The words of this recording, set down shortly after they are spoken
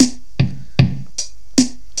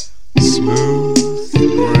Smooth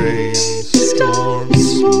Brainstorm,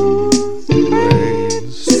 Smooth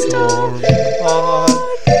Brainstorm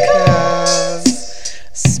Podcast.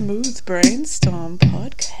 Smooth Brainstorm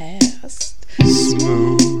Podcast.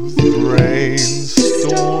 Smooth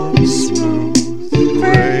Brainstorm, Smooth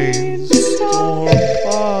Brainstorm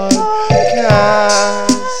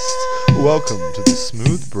Podcast. Welcome to the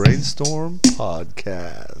Smooth Brainstorm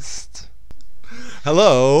Podcast.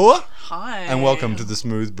 Hello. Hi. And welcome to the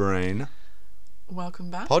Smooth Brain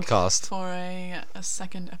Welcome back Podcast. for a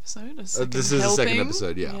second episode. This is the second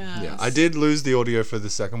episode, yeah. Yes. I did lose the audio for the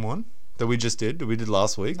second one that we just did. We did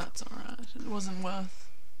last week. That's alright. It wasn't worth.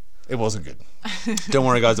 It wasn't good. Don't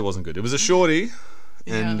worry, guys. It wasn't good. It was a shorty.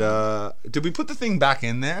 And Yeah. did we put the thing back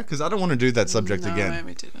in there? Because I don't want to do that subject No, again.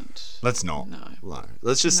 we didn't. Let's not. No. Lie.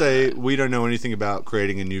 Let's just No. say we don't know anything about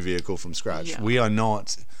creating a new vehicle from scratch. Yeah. We are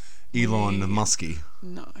not Elon We- Muskie.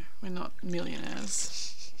 No, we're not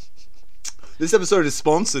millionaires. This episode is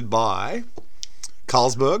sponsored by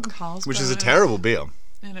Carlsberg, which is a Carlsberg. terrible beer.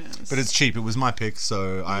 It is. But it's cheap. It was my pick,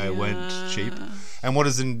 so I went cheap. And what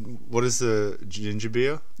is the ginger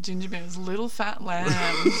beer? Ginger beer's little fat lamb.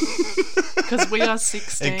 Because we are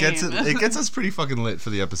 16. It gets us pretty fucking lit for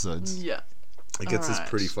the episodes. Yeah. It gets us Alright.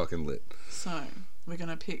 pretty fucking lit. So, we're going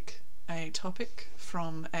to pick a topic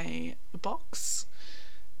from a box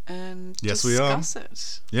and Yes, we are. discuss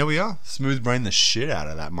it. Yeah, we are. Smooth brain the shit out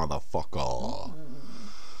of that motherfucker.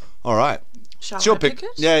 All right. Shall It's your I pick. pick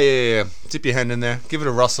it? Yeah. Dip your hand in there. Give it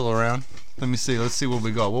a rustle around. Let me see. Let's see what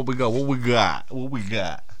we got. What we got.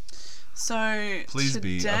 So, Please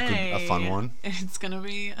be today, a fun one. It's going to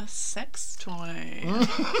be a sex toy.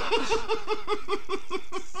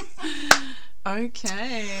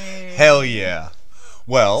 Okay. Hell yeah.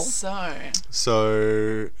 Well,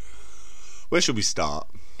 So, where should we start?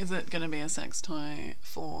 is it going to be a sex toy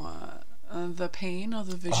for the peen or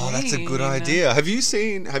the vagina? Oh, that's a good idea. Have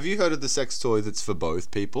you heard of the sex toy that's for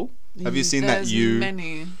both people? Have you seen There's that you...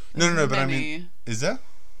 many. No, There's but I many. mean... Is there?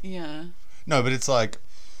 Yeah. No, but it's like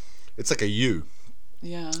a U.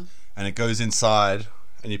 Yeah. And it goes inside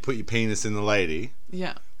and you put your penis in the lady.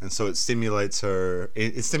 Yeah. And so it stimulates her...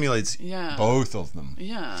 It stimulates Yeah. both of them.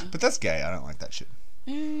 Yeah. But that's gay. I don't like that shit.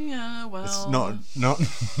 Yeah, well... It's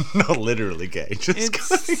not literally gay. Just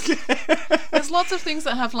There's lots of things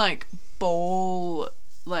that have, like, ball...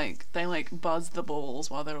 Like, they, like, buzz the balls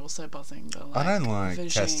while they're also buzzing the, like, I don't like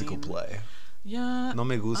vagine. testicle play. Yeah. No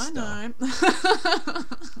me gusta. I know.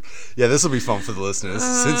 Yeah, this will be fun for the listeners.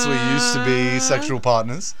 Since we used to be sexual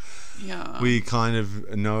partners, Yeah. we kind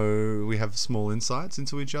of know... We have small insights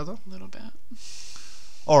into each other. A little bit.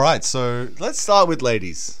 All right, so let's start with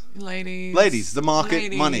ladies. Ladies. The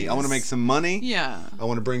market, money. I want to make some money. Yeah. I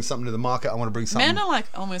want to bring something to the market. I want to bring something... Men are, like,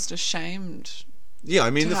 almost ashamed Yeah,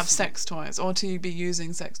 I mean... to have sex toys or to be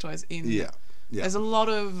using sex toys in... Yeah. There's a lot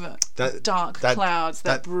of dark that- clouds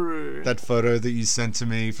that that- brew. That photo that you sent to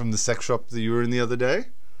me from the sex shop that you were in the other day?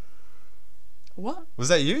 What? Was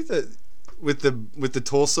that you? With the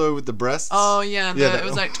torso, with the breasts? Oh yeah, it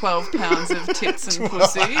was like 12 pounds of tits and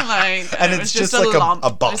pussy, like, And it it's was just a like a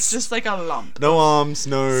lump. bust. It's just like a lump. No arms,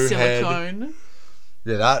 no head. Silicone.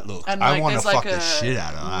 Yeah, that look. And, I like, want to there's, fuck like, the shit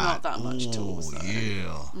out of that. not that much Ooh, torso.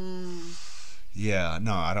 Yeah. Yeah,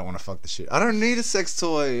 no, I don't want to fuck the shit. I don't need a sex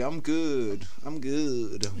toy. I'm good.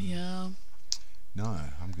 Yeah. No,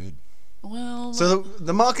 I'm good. Well, So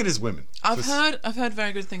the market is women. I've heard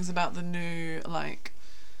very good things about the new, like,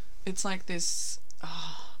 it's like this.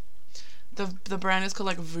 The brand is called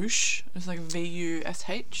like Vush. It's like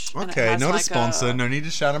VUSH. and it Okay, has, not a like, sponsor. No need to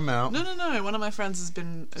shout them out. No. One of my friends has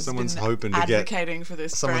been hoping to get... advocating for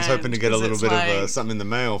this. Someone's brand hoping to get a little because bit it's of like- something in the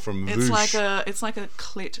mail from It's Voosh. like a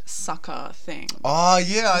clit sucker thing. Oh,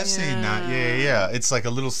 yeah, I've seen that. Yeah. It's like a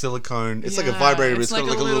little silicone. It's like a Yeah, vibrator, but it's got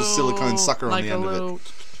like like a little silicone sucker on like the a end of little-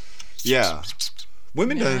 it. Yeah.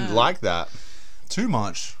 Women Yeah. don't like that too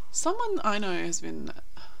much. Someone I know has been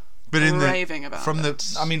But in raving about from it.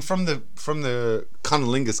 the from the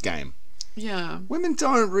cunnilingus game, Yeah. women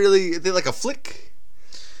don't really. They're like a flick.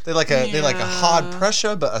 They're like a hard Yeah.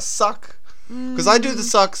 pressure, but a suck. Because I do the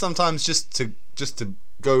suck sometimes just to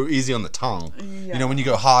go easy on the tongue. Yeah. You know, when you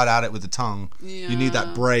go hard at it with the tongue, you need that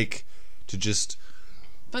Yeah. break to just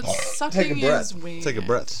But take a sucking breath. is weird. Take a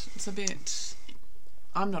breath. It's a bit.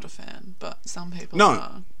 I'm not a fan, but some people No.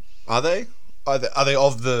 are. Are they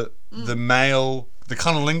of the male The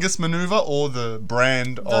cunnilingus maneuver or the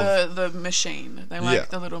brand of... The machine. They like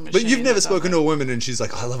the little machine. But you've never that does spoken it. to a woman and she's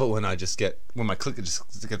like, I love it when when my clicker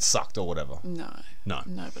just gets sucked or whatever. No. No.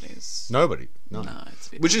 Nobody's. Nobody. No. No, it's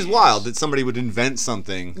a bit Which is weird. wild that somebody would invent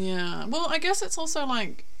something. Yeah. Well, I guess it's also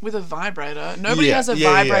like with a vibrator. Nobody has a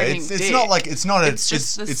vibrating dick. It's not like it's not It's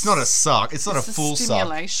just it's not a suck. It's not a It's the full suck.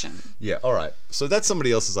 stimulation. Yeah. All right. So that's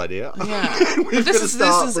somebody else's idea. Yeah. We've But this gotta is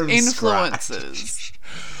start from scratch. influences.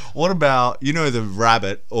 What about the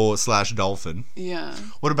rabbit or / dolphin? Yeah.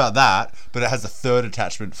 What about that? But it has a third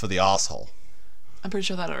attachment for the asshole. I'm pretty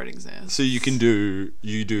sure that already exists. So you do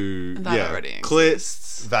That already clit,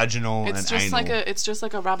 exists. vaginal, It's and just anal. it's just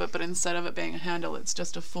like a rabbit, but instead of it being a handle, it's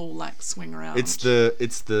just a full like swing around. It's the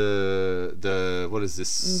what is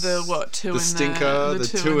this? The what? Two The in stinker, the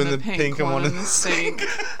two in the pink and one in the the stink.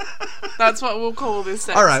 That's what we'll call this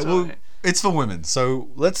sex All right, toy. well, it's for women. So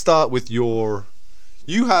let's start with you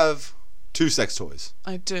have 2 sex toys.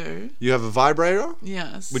 I do. You have a vibrator,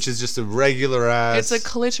 Yes. which is just a regular ass. It's a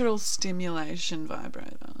clitoral stimulation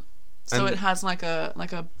vibrator. So And- it has like a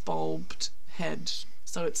bulbed head.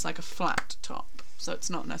 So it's like a flat top. So it's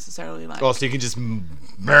not necessarily like. Oh, so you can just you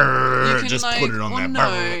can just like, put it on well, there.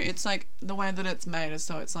 no, it's like the way that it's made is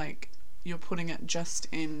so it's like you're putting it just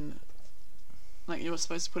in. Like you were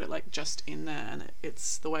supposed to put it like just in there, and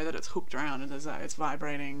it's the way that it's hooked around, and it's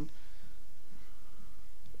vibrating.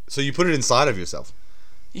 So you put it inside of yourself.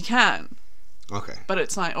 You can, Okay. but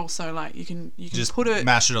it's like also like you can Just put it.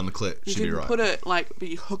 mash it on the clit. You Should be can right. put it like, but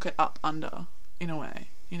you hook it up under, in a way.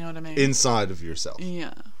 You know what I mean? Inside of yourself.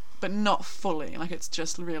 Yeah, but not fully. Like it's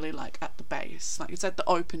just really like at the base, like it's at the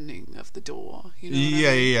opening of the door. You know what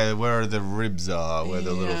I mean? Yeah. Where the ribs are, where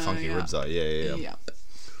the little Yeah, funky yeah. ribs are. Yeah. Yep.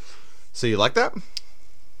 So you like that?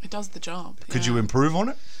 It does the job. Could yeah. you improve on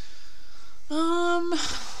it?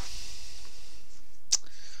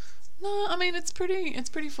 No, I mean it's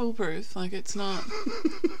pretty foolproof. Like it's not.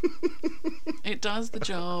 It does the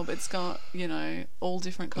job. It's got all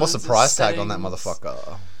different kinds. What's the of price tag on that settings.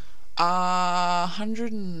 motherfucker?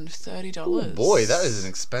 $130. Oh boy, that is an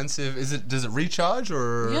expensive. Does it recharge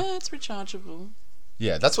or? Yeah, it's rechargeable.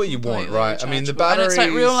 Yeah, that's what you want, Completely right? I mean, the rechargeable. batteries.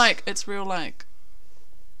 And it's real like.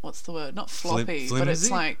 What's the word? Not floppy, but it's flimsy?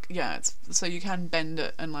 like it's so you can bend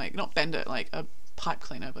it and like not bend it like a pipe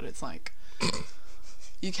cleaner, but it's like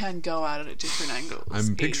you can go at it at different angles.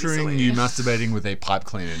 I'm picturing easily. you masturbating with a pipe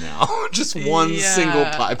cleaner now. Just one Yeah. single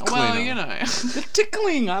pipe cleaner. Well, The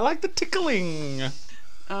tickling. I like the tickling.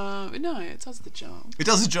 no, it does the job. It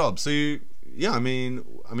does the job. So I mean,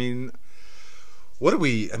 what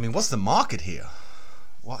what's the market here?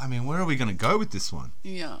 Where are we going to go with this one?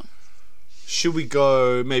 Yeah. Should we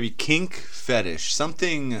go maybe kink fetish?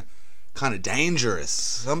 Something kind of dangerous.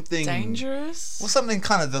 Something Dangerous? Well, something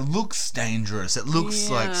kind of that looks dangerous. It looks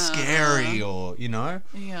like Yeah. scary, or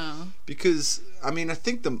Yeah. because I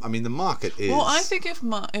think the market is. Well, I think if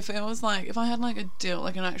it was like if I had like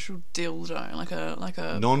an actual dildo, like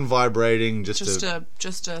a non-vibrating, just a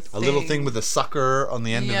a little thing with a sucker on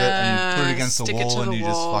the end of it, and you put it against the stick wall, it to and the you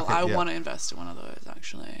wall. just fuck it. I yeah. want to invest in one of those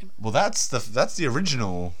actually. Well, that's the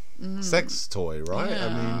original sex toy, right?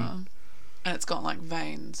 Yeah. And it's got like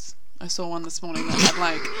veins. I saw one this morning that had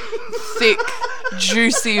like thick,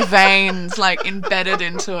 juicy veins like embedded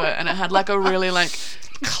into it, and it had like a really like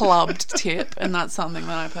clubbed tip, and that's something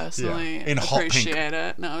that I personally In hot pink. appreciate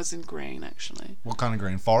it. No, it was in green actually. What kind of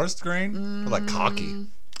green? Forest green, or like khaki?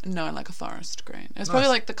 No, like a forest green. It's probably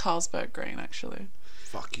like the Carlsberg green actually.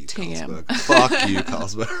 Fuck you, TM. Carlsberg. Fuck you,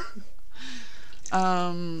 Carlsberg.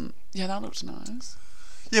 Yeah, that looked nice.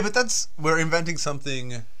 Yeah, but we're inventing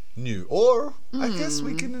something new, or I guess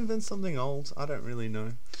we can invent something old. I don't really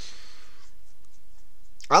know.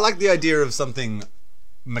 I like the idea of something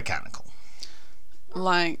mechanical.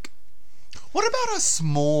 Like, What about a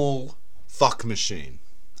small fuck machine?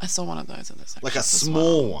 I saw one of those at the sex Like a shop as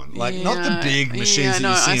small well. one, like not the Yeah, big machines that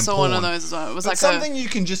no, you see I in saw porn. one of those as well. It was But like something you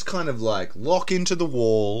can just kind of like lock into the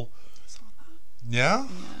wall. Yeah?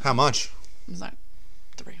 How much? it was like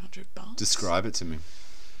 $300. Describe it to me.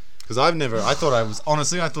 Because I thought I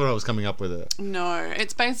was coming up with it. No,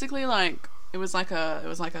 it's basically like almost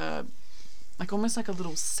like a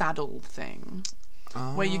little saddle thing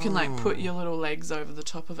where you can like put your little legs over the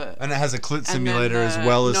top of it. And it has a clit And then simulator as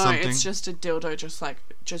well as something. No, it's just a dildo, just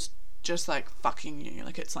like fucking you.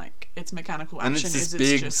 Like it's mechanical action. And it's this It's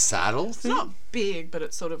big just, saddle It's thing? not big, but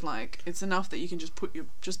it's sort of like it's enough that you can just put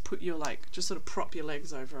your like just sort of prop your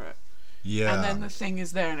legs over it. Yeah. And then the thing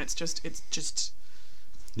is there, and it's just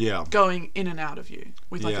yeah. going in and out of you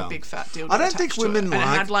with like Yeah. a big fat dildo. I don't think attached to women it. And it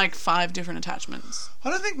like- had like 5 different attachments. I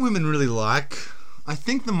don't think women really like I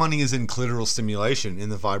think the money is in clitoral stimulation in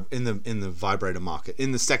the vibrator market,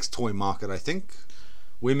 in the sex toy market. I think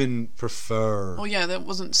women prefer. Well, yeah, that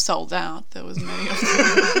wasn't sold out. There was many of them.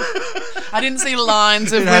 I didn't see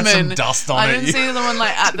lines of It had women. some dust on I it. didn't see the one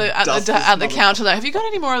like at the counter. Like, have you got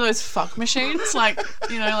any more of those fuck machines? Like,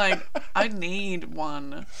 like I need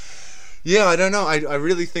one. Yeah, I don't know. I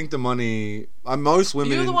really think the money. Most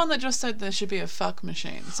women. You're the one that just said there should be a fuck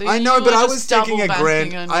machine. So I know, you but were I just was taking a double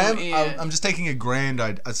grand. backing on your ear. I'm just taking a grand.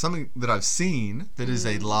 Something that I've seen that is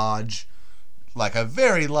a large, like a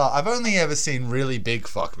very large. I've only ever seen really big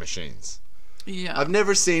fuck machines. Yeah. I've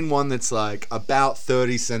never seen one that's like about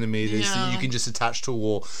 30 centimeters that Yeah. you can just attach to a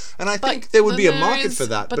wall. And I think there would be a market for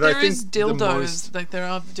that. But I there think is dildos. Like there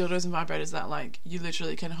are dildos and vibrators that like you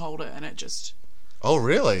literally can hold it and it just. Oh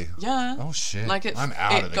really? Yeah. Oh shit. Like I'm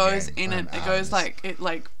out it of the goes game. in I'm it. out It of goes this. like it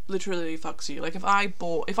like literally fucks you. Like if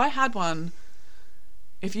I had one.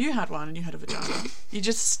 If you had one and you had a vagina, you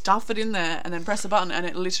just stuff it in there and then press a button and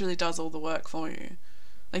it literally does all the work for you.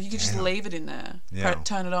 Like you could just leave it in there, Yeah.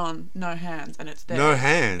 turn it on, no hands, and it's there. No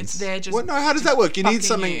hands. It's there. Just what? No. How does that work? You need fucking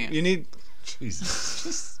something. you. You need. Jesus.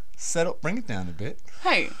 Just settle. Bring it down a bit.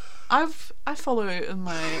 Hey, I follow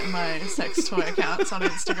my sex toy accounts on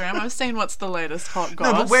Instagram. I've seen what's the latest hot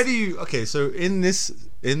goss. No, but where do you? Okay, so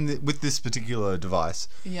with this particular device,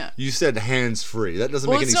 Yeah. you said hands free. That doesn't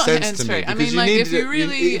Well, make it's any not sense to me hands-free. I because mean, you like, need if you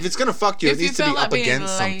really- if it's gonna fuck you, it If you needs to be felt like up being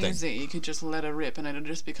against lazy, something. you could just let it rip and it'd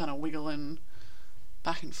just be kind of wiggling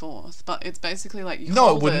back and forth. But it's basically like you No, it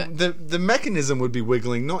hold wouldn't. The mechanism would be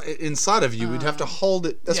wiggling, not inside of you. We'd have to hold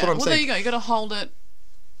it. That's yeah. what I'm well, saying. there you go. You got to hold it,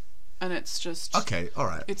 and it's just Okay, all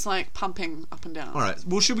right. It's like pumping up and down. All right.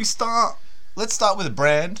 Well, should we start? Let's start with a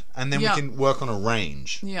brand, and then Yeah. we can work on a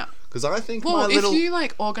range. Yeah. Because I think Well, my little. if you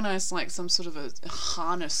like organize like some sort of a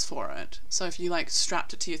harness for it, so if you like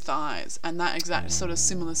strapped it to your thighs, and that exact sort of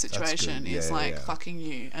similar situation good. is Yeah, like yeah. fucking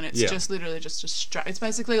you, and it's Yeah. just literally just a strap. It's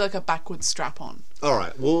basically like a backward strap on. All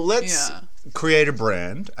right. Well, let's Yeah. create a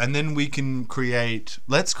brand, and then we can create.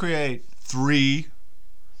 Let's create 3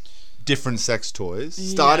 different sex toys,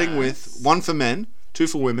 starting with Yes. 1 for men, 2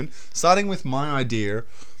 for women. Starting with my idea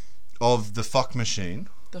of the fuck machine,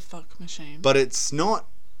 The fuck machine. but it's not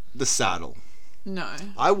the saddle. No.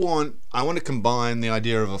 I want to combine the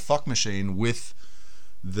idea of a fuck machine with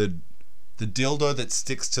the dildo that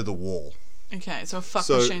sticks to the wall. Okay, so a fuck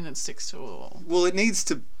So- machine that sticks to a wall. Well, it needs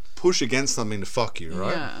to push against something to fuck you,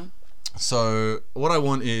 right? Yeah. So what I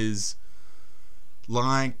want is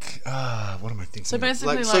like what am I thinking? So of?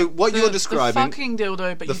 basically, so what you're the describing, fucking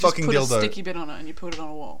dildo, but the you just fucking put dildo. a sticky bit on it and you put it on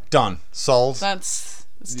a wall. done, solved.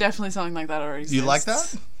 It's definitely something like that already. You like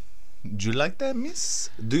that? Do you like that, miss?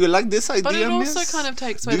 Do you like this idea, But it also miss? kind of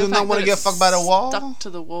takes away Do the you fact not want that to get it's fucked by the wall? stuck to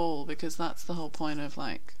the wall, because that's the whole point of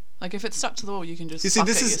like if it's stuck to the wall, you can just You see, fuck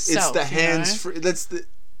this it is yourself, it's the you know? hands free. That's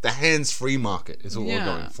the hands free market is what we're Yeah.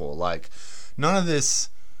 going for. Like none of this.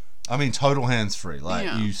 I mean, total hands free. Like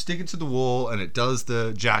Yeah. you stick it to the wall and it does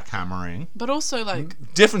the jackhammering. But also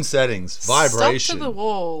like Different settings, vibration, stuck to the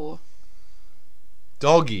wall.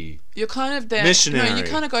 doggy. You're kind of there. Missionary. No, you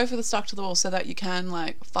kind of go for the stuck to the wall so that you can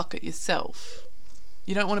like fuck it yourself.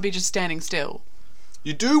 You don't want to be just standing still.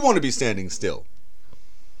 You do want to be standing still.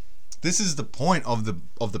 This is the point of the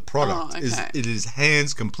product. Oh, Is okay. it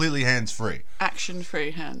is completely hands free. Action free,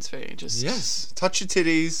 hands free. Just Yes, touch your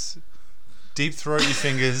titties, deep throat your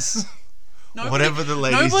fingers. Nobody- Whatever the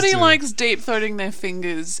ladies Nobody do. likes deep throating their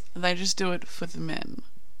fingers. They just do it for the men.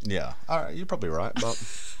 Yeah, all right, you're probably right, but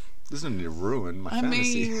there's no need to ruin my I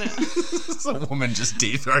fantasy. mean, It's a woman just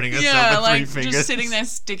deep throating herself yeah, with like 3 fingers. just sitting there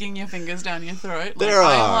sticking your fingers down your throat. Like, There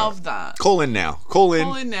I are- love that. Call in now. Call in.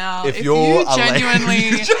 Call in now. If If you're you a lady- genuinely,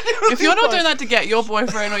 if you're not like- doing that to get your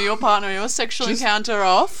boyfriend or your partner or your sexual Just- encounter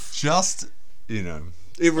off, Just, you know.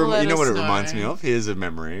 Let You know what us it reminds me know. of? Here's a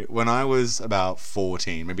memory. When I was about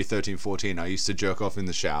 14, maybe 13, 14, I used to jerk off in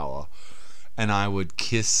the shower and I would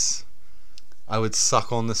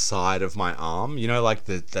suck on the side of my arm. You know, like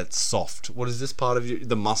that soft, what is this part of you?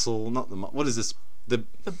 The muscle, not the, what is this? the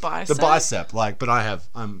bicep. The bicep, like, but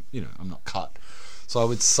I'm not cut. So I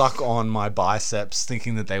would suck on my biceps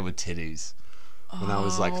thinking that they were titties when I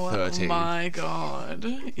was like 13. Oh my god.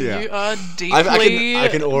 Yeah. You are deeply... I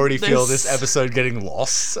can already feel this episode getting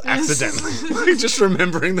lost accidentally. Just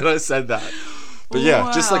remembering that I said that. But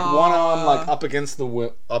yeah, just like one arm like up against the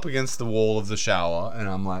wall of the shower, and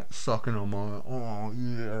I'm like sucking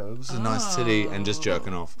on this is a nice titty, and just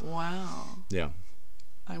jerking off. Wow. Yeah.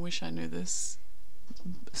 I wish I knew this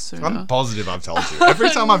sooner. I'm positive I've told you. Every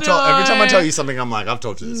time I tell you something, I'm like, I've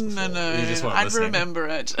told you this before. No. You just weren't I'd listening. remember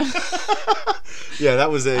it. Yeah, that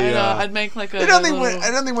was a. I'd make like a. It only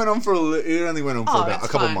went on for about a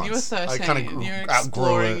couple fine. months. You were 13. I kind of You're outgrew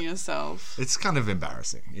exploring it. yourself. It's kind of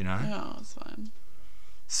embarrassing, you know. Yeah, it's fine.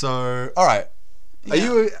 So, all right. Are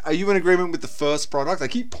you in agreement with the first product? I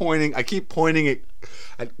keep pointing it.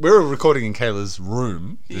 We're recording in Kayla's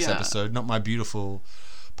room this episode, not my beautiful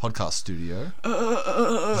podcast studio.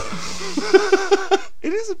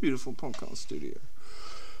 It is a beautiful podcast studio.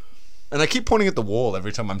 And I keep pointing at the wall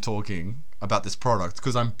every time I'm talking about this product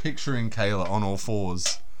because I'm picturing Kayla on all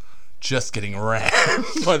fours just getting rammed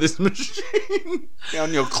by this machine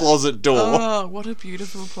on your closet door. Oh, what a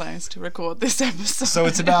beautiful place to record this episode. So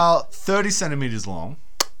it's about 30 centimeters long.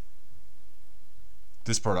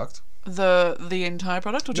 This product. The entire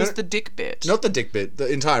product or just the dick bit? Not the dick bit,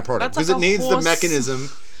 the entire product. That's Because like it needs a the horse. mechanism.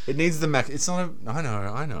 It needs the it's not a...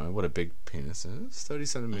 I know what a big penis is. 30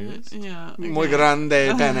 centimeters. Yeah. Okay. Muy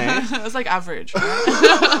grande pene. It's like average,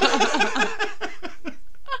 right?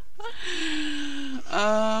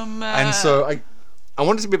 And so I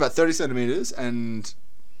want it to be about 30 centimeters, and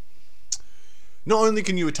not only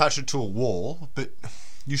can you attach it to a wall, but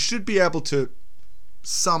you should be able to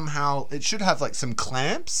somehow... It should have like some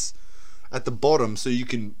clamps at the bottom so you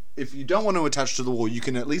can... If you don't want to attach to the wall, you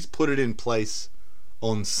can at least put it in place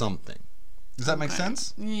on something. Does that make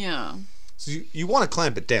sense? Yeah. So you want to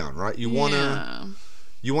clamp it down, right? You want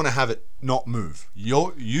to have it not move.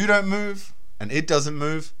 You don't move, and it doesn't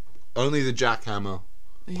move. Only the jackhammer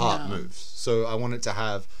part moves. So I want it to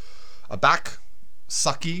have a back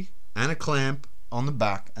sucky and a clamp on the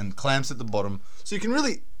back and clamps at the bottom, so you can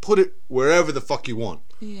really put it wherever the fuck you want.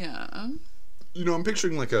 Yeah. You know, I'm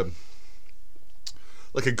picturing like a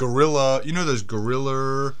gorilla. You know those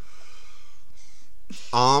gorilla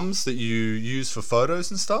arms that you use for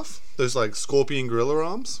photos and stuff? Those like scorpion gorilla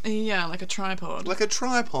arms? Yeah, like a tripod. Like a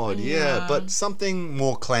tripod, yeah, but something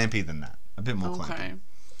more clampy than that. A bit more clampy.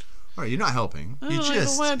 Alright, you're not helping. You're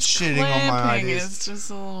just shitting on my ideas.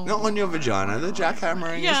 Not on your vagina. The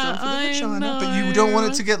jackhammering is done for the vagina. But you don't want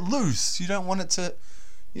it to get loose. You don't want it to,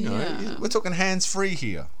 we're talking hands-free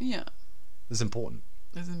here. Yeah. It's important.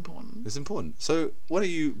 It's important. So why don't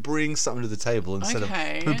you bring something to the table instead of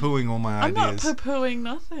poo-pooing all my ideas? I'm not poo-pooing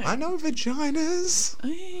nothing. I know vaginas.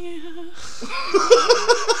 Yeah.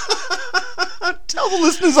 Tell the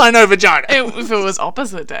listeners I know vagina. If it was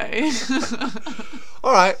opposite day.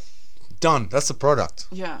 Alright. Done. That's the product.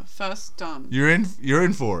 Yeah, first done. You're in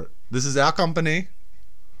for it. This is our company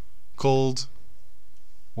called...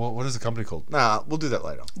 What is the company called? Nah, we'll do that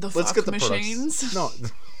later. Let's get the Machines? No.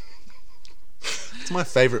 It's my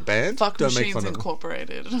favourite band. Fuck Don't make Machines fun of them.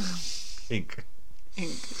 Incorporated. Inc.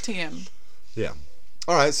 TM. Yeah.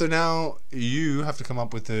 Alright, so now you have to come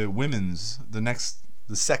up with the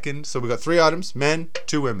second. So we've got 3 items, men,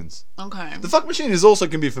 2 women's. Okay. The fuck machine is also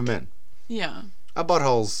can be for men. Yeah. Our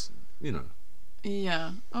buttholes,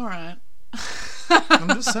 Yeah. Alright. I'm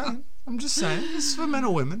just saying. This is for men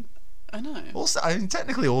or women. I know.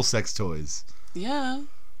 Technically all sex toys. Yeah.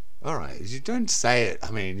 Alright, you don't say it.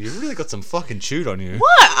 I mean, you've really got some fucking chewed on you.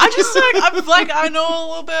 What? I know a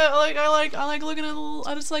little bit. I like looking at.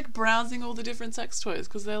 I just like browsing all the different sex toys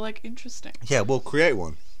because they're like interesting. Yeah, we'll create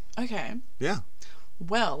one. Okay. Yeah.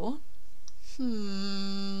 Well. Well,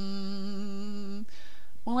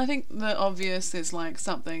 I think the obvious is like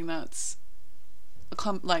something that's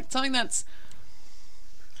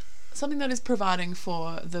something that is providing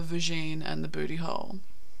for the vagine and the booty hole.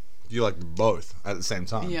 You like both at the same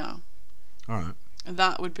time? Yeah. Alright.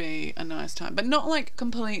 That would be a nice time. But not like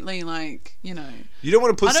completely like, You don't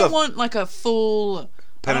want to put stuff... I don't want like a full...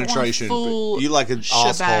 penetration. Full you like an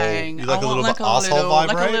shebang. asshole. You like a little like asshole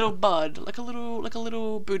vibrate? Like a little bud. Like a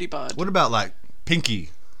little booty bud. What about like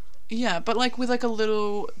pinky? Yeah, but like with like a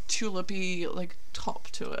little tulipy like top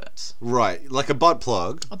to it. Right. Like a butt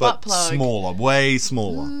plug. Butt plug. Smaller. Way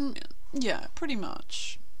smaller. Yeah, pretty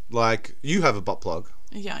much. Like, you have a butt plug.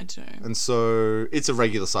 Yeah, I do. And so, it's a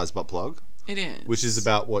regular size butt plug. It is. Which is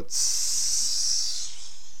about,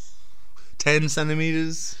 10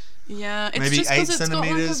 centimeters? Yeah, it's maybe just 8 it's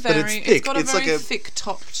centimeters, got like but it's thick. It's got a it's very like thick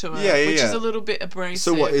top to it, which is a little bit abrasive.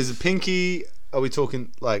 So what, is a pinky, are we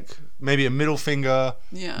talking like maybe a middle finger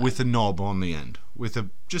with a knob on the end? With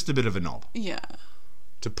just a bit of a knob? Yeah.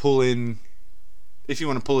 To pull in... If you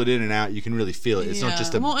want to pull it in and out, you can really feel it. It's not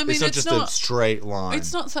just a straight line.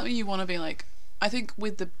 It's not something you want to be like. I think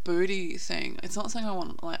with the booty thing, it's not something I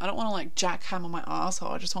want. Like, I don't want to like jackhammer my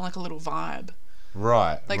asshole. I just want like a little vibe.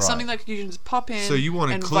 Right. Like something that you can just pop in So you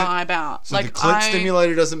want a and clit, vibe out. So like the clit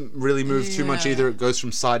stimulator doesn't really move too much Yeah. either. It goes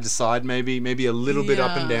from side to side, maybe a little bit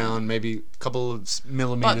up and Yeah. down, maybe a couple of but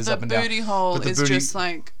millimeters the up and down. booty hole But the is booty- just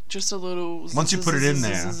like just a little. Once you put it in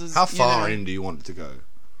there, how far in do you want it to go?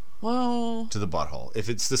 Well, To the butthole. If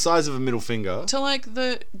it's the size of a middle finger. to like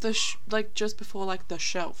like just before like the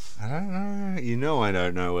shelf. I don't know. You know I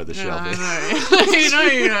don't know where the shelf is.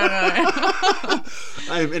 You don't know.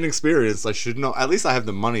 I am inexperienced. I should not. At least I have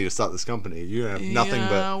the money to start this company. You have nothing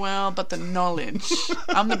Yeah, well, but the knowledge.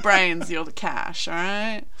 I'm the brains, you're the cash,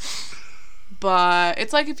 alright? But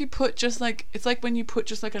it's like if you put just like, it's like when you put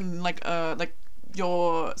just like like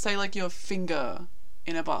your, say like your finger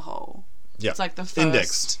in a butthole. Yeah. It's like the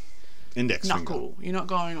first index knuckle. finger. You're not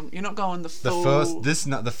going the full.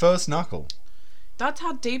 The first knuckle. That's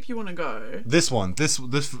how deep you want to go. This one. This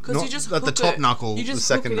Because not you just at the hook top it, knuckle. you just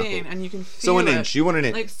the second hook it knuckle. in and you can feel So an it. inch. You want an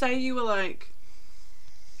inch. Like say you were like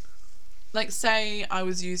say I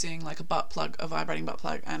was using like a butt plug, a vibrating butt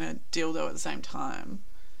plug, and a dildo at the same time.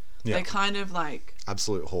 Yeah. They kind of like.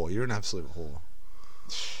 Absolute whore. You're an absolute whore.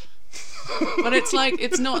 But it's like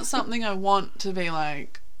it's not something I want to be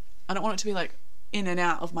like. I don't want it to be like in and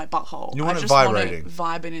out of my butthole. You want I it just vibrating. Want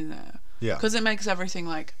it vibing in there. Yeah. Because it makes everything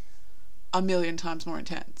like a million times more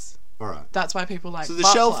intense. All right. That's why people like So the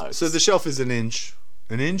butt shelf. plugs. So the shelf is an inch.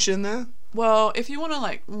 An inch in there Well, if you want to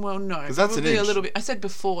like, well, no, because that's an probably inch. a little bit. I said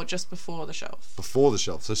before, just before the shelf. Before the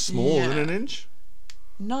shelf. So smaller than Yeah. an inch.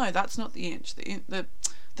 No, that's not the inch.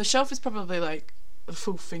 The shelf is probably like a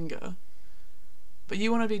full finger. But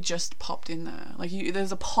you want to be just popped in there. Like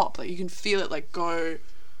there's a pop, like you can feel it like go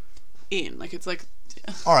in. Like it's like.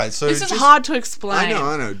 All right. So This is just, hard to explain.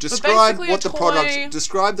 I know. But Describe basically what a the product. toy-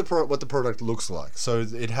 Describe what the product looks like. So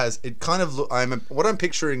it has. It kind of. What I'm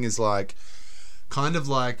picturing is like, kind of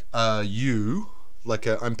like you. Like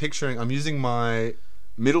I'm picturing. I'm using my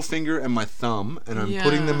middle finger and my thumb, and I'm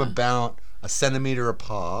putting them Yeah. about a centimeter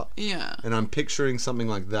apart. Yeah. And I'm picturing something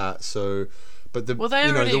like that. So. But the Well, they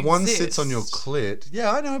the already one sits on your exist. clit.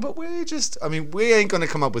 Yeah, I know, but we ain't gonna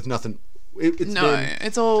come up with nothing.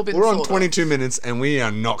 It's all been. We're on thought of. 22 minutes and we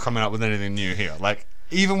are not coming up with anything new here. Like,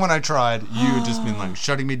 even when I tried, you had just been like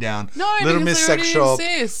shutting me down. No, Little because Miss they Sex already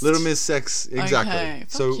Shop. exist. Little Miss Sex, exactly. Okay,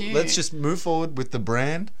 So fuck you. let's just move forward with the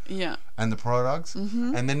brand Yeah. and the products.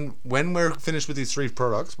 Mm-hmm. And then when we're finished with these 3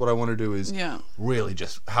 products, what I want to do is Yeah. really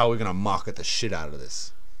just how we're going to market the shit out of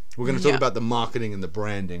this. We're going to talk Yeah. about the marketing and the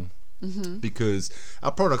branding because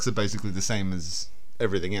our products are basically the same as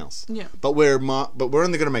everything else. Yeah. But we're only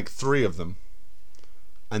going to make 3 of them,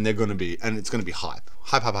 and it's going to be hype.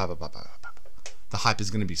 Hype. The hype is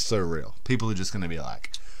going to be so real. People are just going to be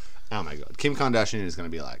like, oh my god. Kim Kardashian is going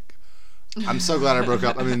to be like, I'm so glad I broke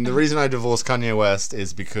up. I mean, the reason I divorced Kanye West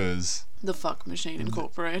is because The Fuck Machine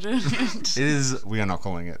Incorporated. it is. We are not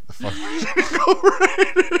calling it the fuck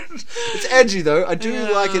Incorporated. It's edgy though. I do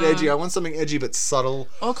like it edgy. I want something edgy but subtle.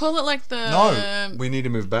 Or call it like the. No, we need to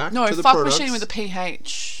move back. No, to the Fuck products. Machine with a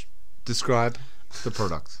PH. Describe the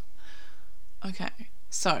product. Okay.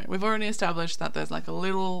 So, we've already established that there's like a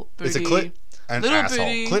little booty. It's a clit and little asshole.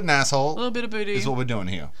 booty, Clit and asshole a little bit of booty. is what we're doing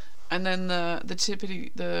here. And then the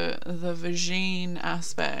tippity, the vagine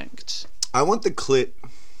aspect. I want the clit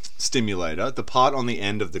stimulator, the part on the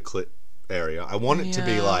end of the clit area. I want it to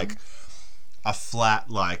be Yeah. like a flat,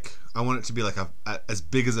 like I want it to be like a as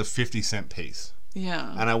big as a 50-cent piece,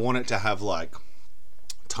 Yeah. and I want it to have like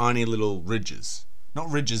tiny little ridges, not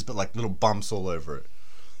ridges, but like little bumps all over it.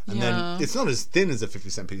 And Yeah. then it's not as thin as a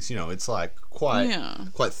 50-cent piece, you know. It's like quite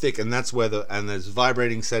thick, and that's where there's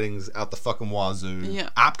vibrating settings out the fucking wazoo. Yeah.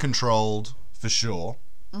 App controlled for sure.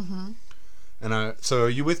 Mm-hmm. And so are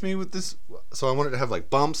you with me with this? So I want it to have like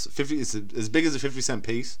bumps. It's as big as a 50-cent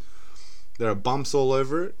piece. There are bumps all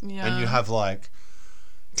over it, Yeah. and you have like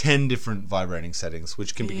 10 different vibrating settings,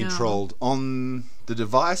 which can be Yeah. controlled on the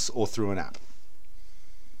device or through an app.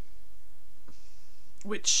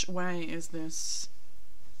 Which way is this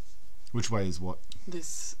Which way is what?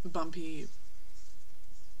 bumpy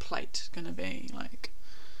plate gonna be like?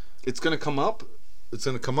 It's gonna come up. It's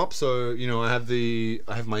gonna come up. So you know, I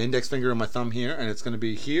have my index finger and my thumb here, and it's gonna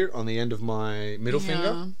be here on the end of my middle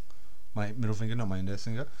finger. My middle finger, not my index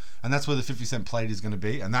finger, and that's where the 50-cent plate is gonna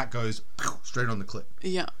be, and that goes straight on the clit.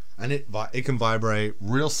 Yeah. And it can vibrate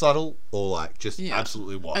real subtle or like just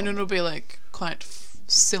absolutely wild. And it'll be like quite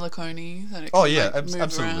silicone-y that it can Oh yeah, like, move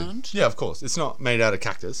absolutely. around. Yeah, of course. It's not made out of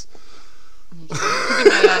cactus. It could be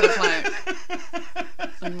made out of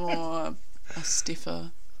like a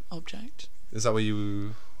stiffer object. Is that what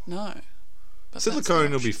you? No. But Silicone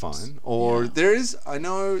will that's be the options. fine. Or Yeah. I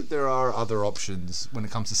know there are other options when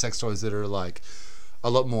it comes to sex toys that are like a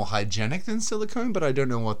lot more hygienic than silicone, but I don't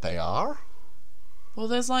know what they are. Well,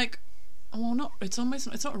 there's like, it's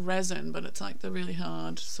not resin, but it's like the really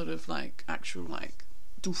hard sort of like actual like,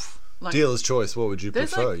 doof. Like, Dealer's choice. What would you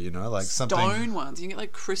prefer? Like like something. Stone ones. You can get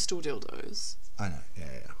like crystal dildos. I know.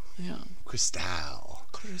 Yeah. Crystal.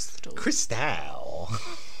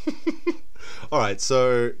 All right.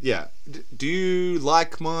 So yeah, do you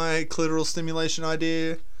like my clitoral stimulation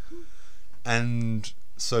idea? And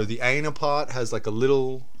so the anal part has like a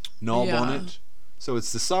little knob on it. So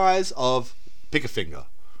it's the size of pick a finger.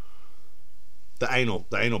 The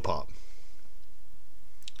anal part.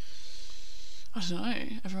 I don't know.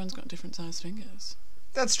 Everyone's got different sized fingers.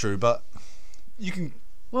 That's true, but you can.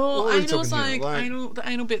 Well, anal's like the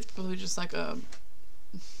anal bit's probably just like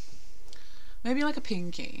maybe like a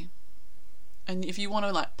pinky. And if you want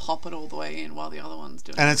to like pop it all the way in while the other one's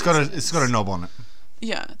doing, and it's got a knob on it.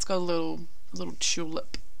 Yeah, it's got a little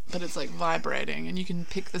tulip, but it's like vibrating, and you can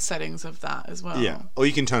pick the settings of that as well. Yeah, or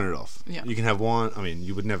you can turn it off. Yeah, you can have one. I mean,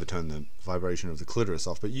 you would never turn the vibration of the clitoris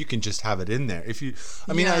off, but you can just have it in there. If you,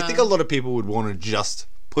 I think a lot of people would want to just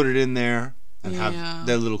put it in there and have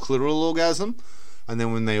their little clitoral orgasm, and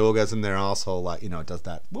then when they orgasm, their asshole it does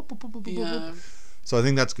that. Whoop, whoop, whoop, whoop, whoop. So I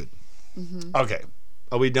think that's good. Mm-hmm. Okay,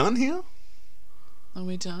 are we done here? Are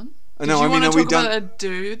we done? No, are we done? About a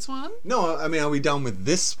dude's one? No, I mean, are we done with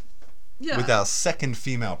this? Yeah. With our second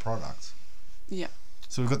female product. Yeah.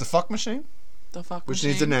 So we've got the fuck machine. Which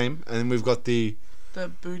needs a name, and then we've got the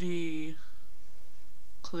booty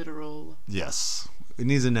clitoral. Yes, it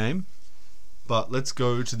needs a name. But let's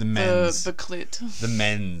go to the men's. The clit. The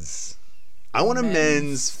men's. I want a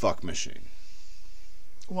men's fuck machine.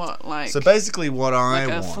 What, like? So basically, what I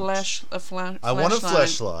want. I want a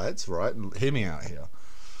flashlight, right? Hear me out here.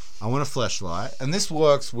 I want a flashlight, and this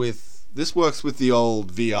works with the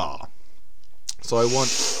old VR. So I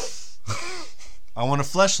want a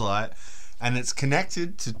flashlight, and it's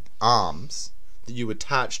connected to arms that you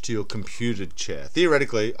attach to your computer chair.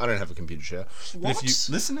 Theoretically, I don't have a computer chair. What? If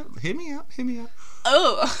you hear me out.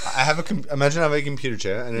 Oh. I have imagine I have a computer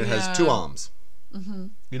chair, and it has two arms. Mm-hmm.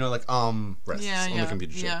 Like arm rests on the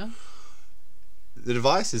computer chair. Yeah. The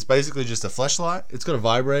device is basically just a flashlight. It's got a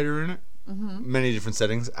vibrator in it. Mm-hmm. Many different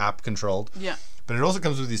settings, app controlled. Yeah. But it also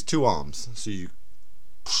comes with these two arms. So you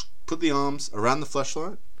put the arms around the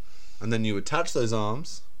flashlight, and then you attach those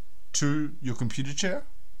arms to your computer chair.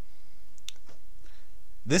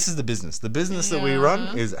 This is the business. The business that we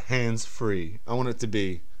run is hands-free. I want it to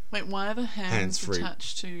be. Wait, why are the hands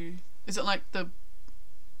attached to? Is it like the?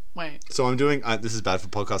 Wait. So I'm doing. This is bad for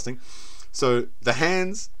podcasting. So the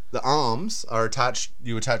arms are attached.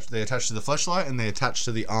 They attach to the flashlight, and they attach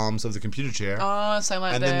to the arms of the computer chair. Oh, so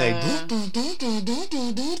like. And then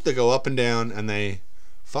they go up and down, and they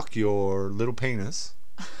fuck your little penis.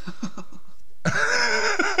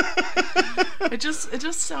 It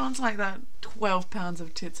just sounds like that 12 pounds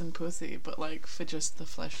of tits and pussy, but like for just the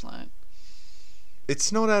flashlight.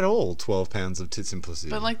 It's not at all 12 pounds of tits and pussy.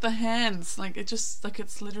 But like the hands, like it just like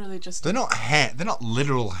it's literally just. They're not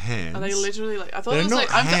literal hands. Are they literally like? I thought it was like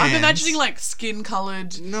I'm imagining like skin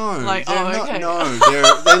colored. No, like okay. No,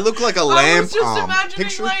 they look like a lamp arm. I was just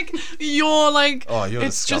imagining like you're like. Oh, you're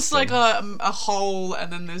it's disgusting. Just like a hole,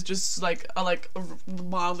 and then there's just like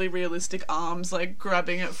mildly realistic arms like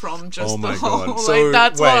grabbing it from just the hole. God. So, like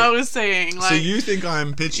that's what I was saying. Like, so you think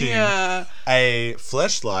I'm pitching a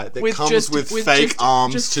fleshlight that comes with fake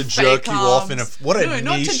arms to jerk you off in a what a niche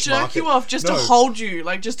not to jerk market. You off, just to hold you,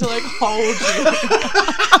 like just to like hold you.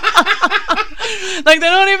 Like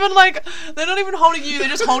they're not even holding you, they're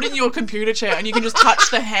just holding your computer chair, and you can just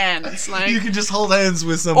touch the hands. Like you can just hold hands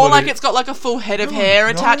with somebody, or like it's got like a full head of hair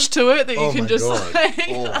attached to it that you can just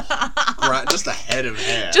just a head of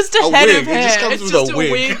hair, just a head wig. Of hair. It just comes it's with just a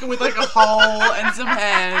wig with like a hole and some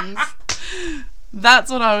hands.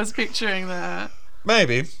 That's what I was picturing there.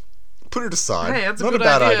 Maybe. Put it aside. Hey, that's not a good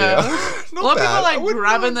bad idea. Not a lot of people like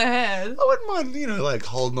grabbing the head. I wouldn't mind, like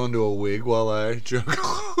holding onto a wig while I jerk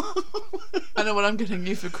off. I know what I'm getting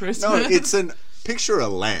you for Christmas. No, picture a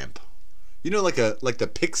lamp. like the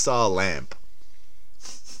Pixar lamp.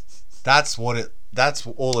 That's all it is.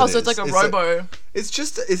 Oh, so it's like a robo. It's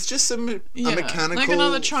just a mechanical like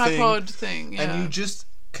another tripod thing. Yeah. And you just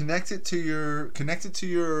connect it to your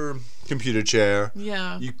computer chair.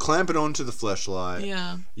 Yeah. You clamp it onto the flashlight.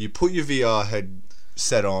 Yeah. You put your VR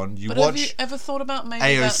headset on. You watch. Have you ever thought about maybe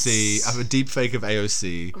AOC? I have a deep fake of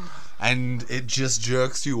AOC, and it just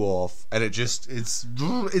jerks you off, and it's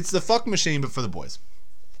the fuck machine, but for the boys.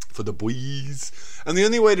 For the boys. And the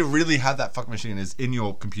only way to really have that fuck machine is in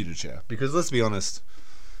your computer chair, because let's be honest,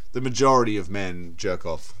 the majority of men jerk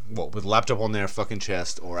off, with a laptop on their fucking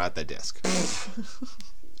chest or at their desk.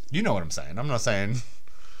 You know what I'm saying. I'm not saying...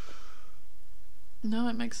 No,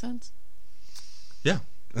 it makes sense. Yeah,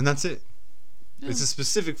 and that's it. Yeah. It's a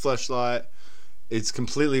specific fleshlight. It's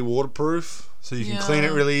completely waterproof, so you can clean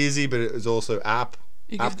it really easy, but it's also app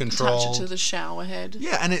controlled. Attach it to the shower head.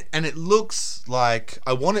 Yeah, and it looks like...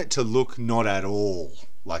 I want it to look not at all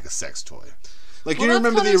like a sex toy. Like, you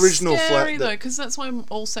remember the original scary, though, because that's why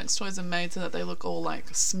all sex toys are made, so that they look all like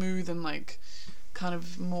smooth and like kind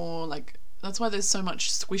of more like. That's why there's so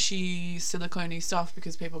much squishy, silicone-y stuff,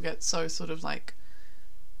 because people get so sort of like.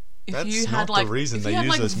 That's not the reason they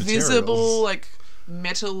use those materials. Visible like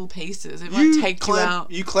metal pieces, it might take you out.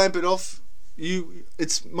 You clamp it off.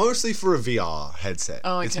 It's mostly for a VR headset.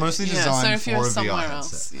 Oh, okay. It's mostly designed for a VR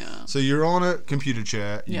headset. Yeah. So you're on a computer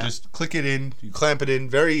chair. You just click it in. You clamp it in.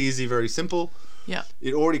 Very easy. Very simple. Yeah.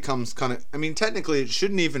 It already comes kind of... I mean, technically, it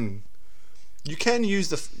shouldn't even... You can use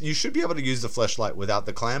the... You should be able to use the fleshlight without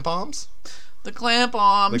the clamp arms. The clamp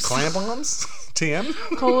arms. The clamp arms? TM?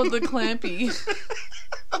 Call it the clampy.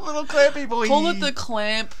 A little clampy boy. Call it the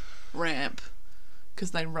clamp ramp. Because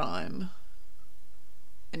they rhyme.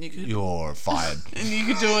 And You're fired. And you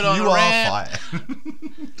could do it on a ramp. You are fired.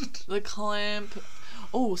 The clamp...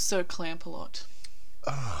 Oh, so clamp a lot.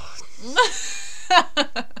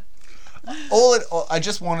 I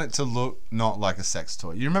just want it to look not like a sex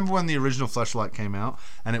toy. You remember when the original fleshlight came out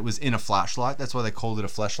and it was in a flashlight? That's why they called it a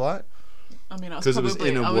fleshlight. I mean, I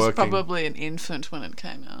was probably an infant when it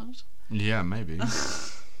came out. Yeah, maybe.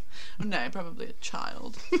 No, probably a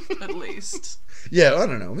child, at least. Yeah, I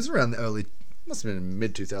don't know. It was around the must have been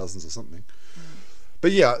mid 2000s or something.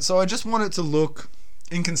 But yeah, so I just want it to look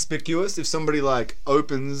inconspicuous. If somebody like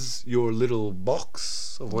opens your little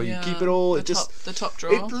box of where you keep it all, the top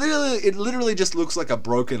drawer. It literally just looks like a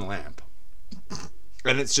broken lamp,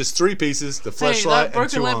 and it's just 3 pieces: the fleshlight and 2 arms. That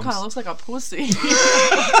broken lamp kind of looks like a pussy.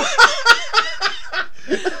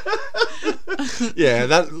 Yeah,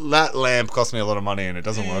 that lamp cost me a lot of money and it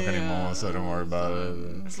doesn't work anymore, so don't worry about it.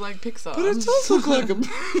 It's like Pixar. But it does look like a...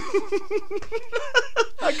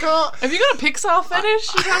 I can't... Have you got a Pixar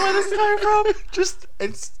fetish? Is that where this is coming from?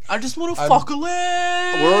 I just want to fuck a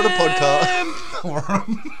lamp. We're on a podcast.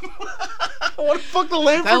 I want to fuck the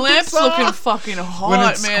lamp. That lamp's looking fucking hot, man.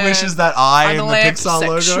 When it squishes that eye in the Pixar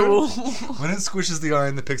sexual. logo. When it squishes the eye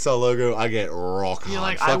in the Pixar logo, I get rock hard. You're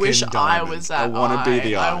like, I wish I was that eye. I want to be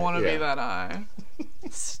the eye. I want to be that eye.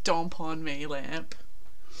 Stomp on me, lamp.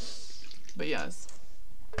 But yes.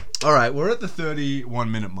 Alright, we're at the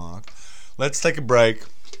 31-minute mark. Let's take a break,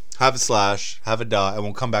 have a slash, have a die, and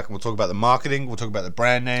we'll come back and we'll talk about the marketing, we'll talk about the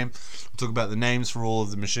brand name, we'll talk about the names for all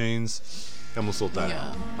of the machines, and we'll sort that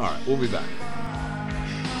out. Alright, we'll be back.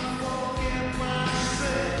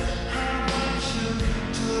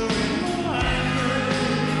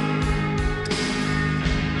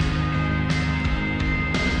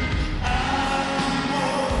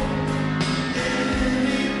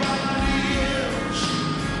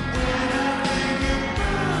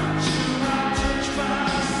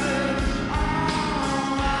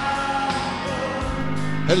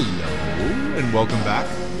 Hello, and welcome back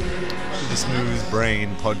to the Smooth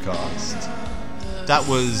Brain Podcast. That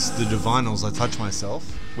was the Divinals, I Touch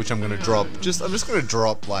Myself, which I'm going to drop. I'm just going to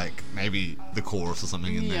drop, like, maybe the chorus or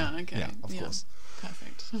something in there. Yeah, okay. Yeah, of course.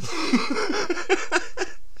 Perfect.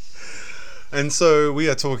 And so we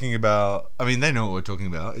are talking about, I mean, they know what we're talking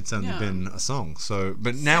about. It's only been a song. So,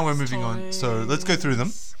 but now we're moving on. So let's go through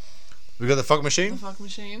them. We got the fuck machine. The fuck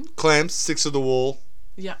machine. Clamps, sticks to the wall.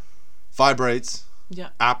 Yeah. Vibrates.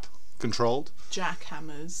 Yeah. App controlled.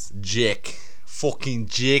 Jackhammers. Fucking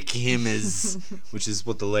jackhammers. Which is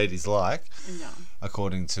what the ladies like. Yeah.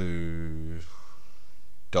 According to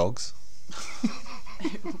dogs.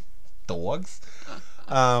 Dogs.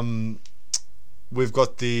 We've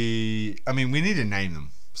got we need to name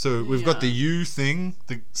them. So we've got the U thing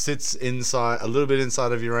that sits inside, a little bit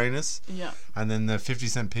inside of Uranus. Yeah. And then the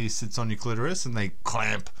 50-cent piece sits on your clitoris and they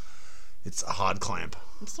clamp. It's a hard clamp.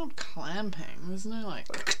 It's not clamping. There's no like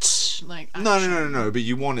action. No. But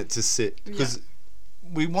you want it to sit because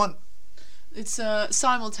we want. It's a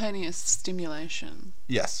simultaneous stimulation.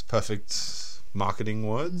 Yes, perfect marketing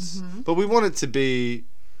words. Mm-hmm. But we want it to be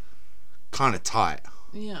kind of tight.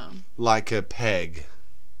 Yeah. Like a peg.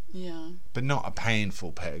 Yeah. But not a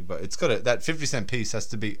painful peg. But it's got that 50-cent piece has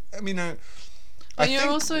to be. I mean, but you're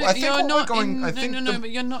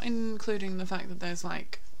not including the fact that there's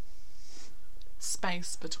like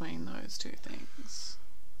space between those two things.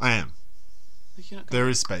 I am. There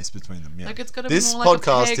is space between them. Yeah. Like it's got to be more like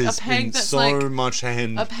podcast a peg, is a peg in that's so like, much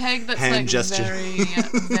hand. A peg that's hand like gesture. very,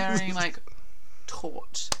 very like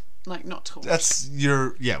taut. Like, not torch.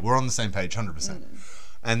 We're on the same page, 100%.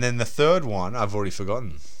 And then the third one, I've already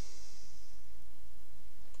forgotten.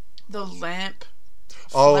 The lamp.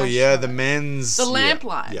 Oh, yeah, flashlight. the men's... The lamp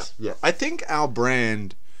light. Yeah. I think our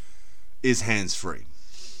brand is hands-free.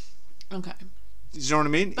 Okay. Do you know what I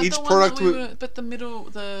mean? But Each the one product... but the middle,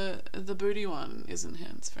 the booty one isn't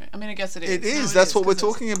hands-free. I mean, I guess it is. It is. No, That's what we're 'cause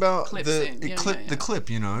talking about. clips in. The clip,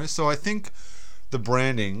 you know. So I think the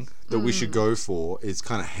branding that we should go for is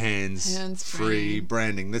kind of hands-free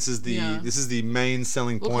branding. This is the main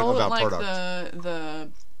selling We'll point call of it our like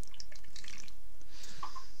product.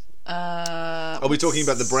 Are we talking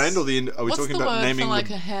about the brand or the? Are we talking about naming? What's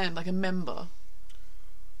the word for like a hand, like a member?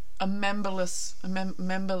 A memberless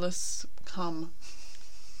cum.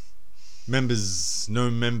 Members,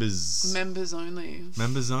 no members. Members only.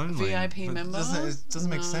 Members only. VIP member. It doesn't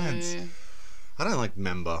make sense. I don't like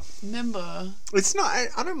member. Member. It's not.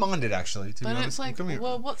 I don't mind it actually. To be honest. It's like,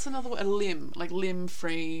 well, what's another word? A limb, like limb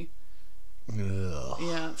free. Ugh.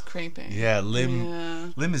 Yeah, it's creepy. Yeah, limb.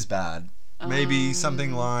 Yeah. Limb is bad. Maybe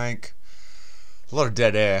something like a lot of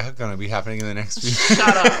dead air going to be happening in the next few.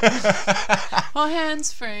 Shut up. Well,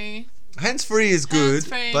 hands free. Hands free is good,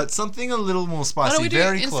 Hands-free. but something a little more spicy. Why don't we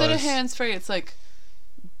very do, close. instead of hands free, it's like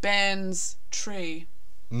bands tree.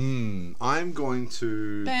 I'm going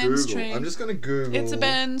to Ben's Google. tree. I'm just going to Google. It's a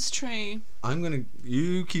band's tree. I'm going to.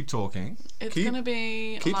 You keep talking. It's going to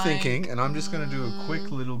be. Keep like, thinking, and I'm just going to do a quick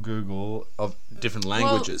little Google of different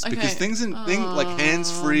languages because things like hands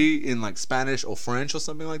free in like Spanish or French or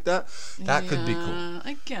something like that. That could be cool.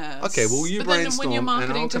 I guess. Okay, well you but brainstorm. Then when you're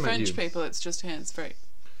marketing and I'll to come at French you. people, it's just hands free.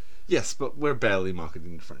 Yes, but we're barely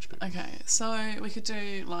marketing to French people. Okay, so we could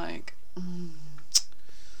do like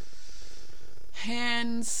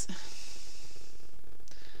hands.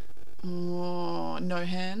 Oh, no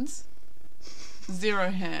hands. 0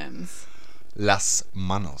 hands. Las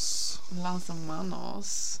manos. Las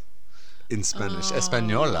manos. In Spanish,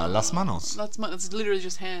 Española, las manos. It's literally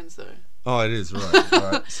just hands, though. Oh, it is,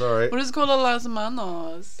 right. Sorry. What is it called? A las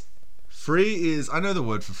manos. Free is... I know the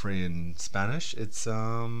word for free in Spanish. It's,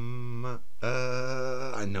 I know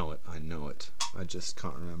it. I just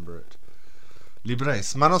can't remember it.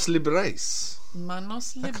 Libres. Manos libres.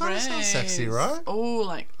 Manos libres. That kind of sounds sexy, right? Oh,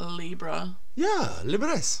 like Libra. Yeah,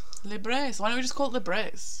 libres. Libres. Why don't we just call it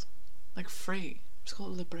libres? Like free. Just call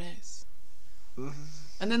it libres.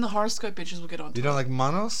 And then the horoscope bitches will get on. You don't like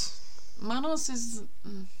manos? Manos is...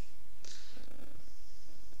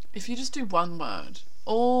 if you just do one word,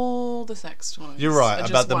 all the sex toys. You're right are about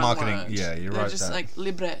just the one marketing. word. Yeah, you're They're right. just like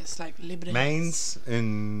libres, like libres. Mains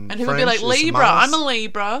in and people French be like is Libra. manos. I'm a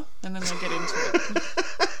Libra, and then they'll get into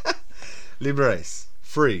it. Libres.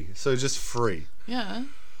 Free. So just free. Yeah,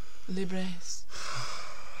 libres.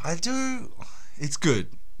 I do. It's good.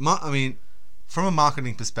 I mean, from a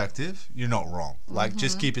marketing perspective, you're not wrong. Like,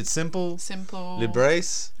 just keep it simple. Simple.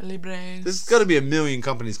 Libres. Libres. There's got to be a million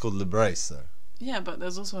companies called Libres, though. Yeah, but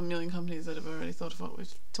there's also a million companies that have already thought of what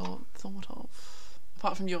we've thought of.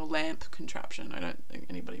 Apart from your lamp contraption, I don't think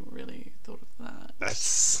anybody really thought of that.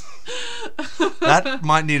 That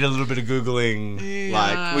might need a little bit of Googling. Yeah.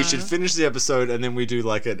 Like, we should finish the episode and then we do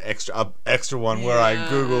like an extra one where I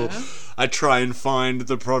Google, I try and find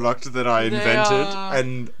the product that I invented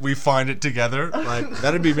and we find it together. Like,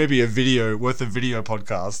 that'd be maybe a video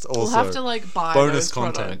podcast. Also, We'll have to like buy bonus those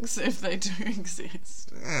content. products if they do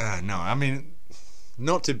exist. No, I mean,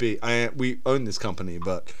 not to be. We own this company,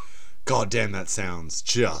 but goddamn, that sounds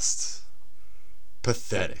just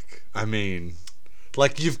pathetic. I mean,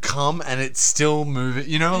 like you've come and it's still moving.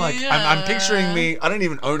 You know, like I'm picturing me. I don't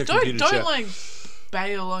even own a computer. Don't like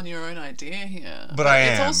bail on your own idea here. But I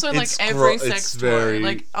am. It's also It's like every it's sex very... toy.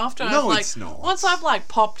 Like after No, I've like it's not. once I've like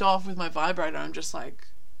popped off with my vibrator, I'm just like,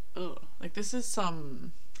 ugh. Like this is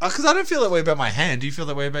some. Because I don't feel that way about my hand. Do you feel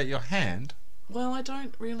that way about your hand? Well, I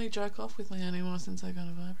don't really jerk off with my hand anymore since I got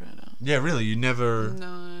a vibrator. Yeah, really. You never.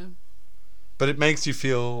 No. But it makes you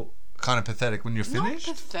feel kind of pathetic when you're finished.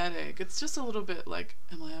 Not pathetic. It's just a little bit like,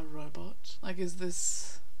 am I a robot? Like, is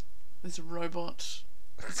this robot?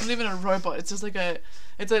 It's not even a robot. It's just like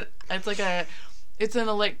it's an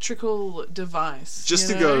electrical device. Just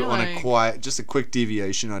to go on a quick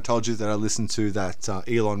deviation, I told you that I listened to that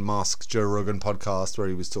Elon Musk Joe Rogan podcast where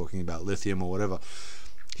he was talking about lithium or whatever.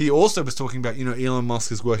 He also was talking about, Elon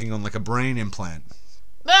Musk is working on like a brain implant.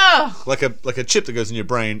 Ah! Like a chip that goes in your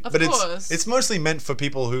brain. Of but course. it's mostly meant for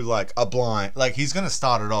people who like are blind. Like he's gonna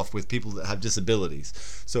start it off with people that have disabilities.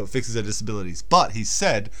 So it fixes their disabilities. But he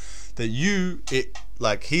said that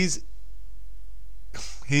he's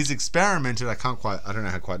experimented, I don't know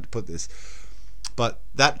how quite to put this, but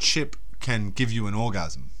that chip can give you an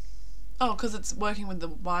orgasm. Oh, because it's working with the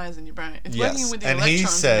wires in your brain. It's Yes, working with the and he electrons in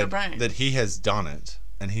your said brain. that he has done it,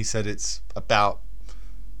 and he said it's about.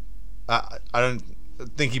 I don't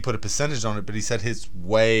think he put a percentage on it, but he said it's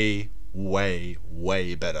way, way,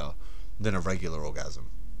 way better than a regular orgasm.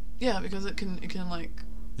 Yeah, because it can like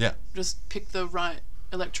Yeah. just pick the right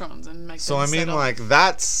electrons and make So them I mean, set off. like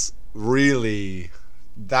that's really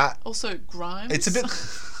that. Also, Grimes. It's a bit.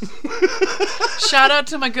 Shout out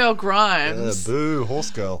to my girl Grimes. Boo, horse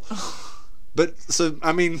girl. But so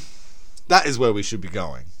I mean, that is where we should be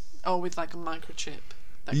going. Oh, with like a microchip.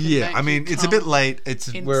 That can Yeah, make I mean, you it's a bit come. late. We're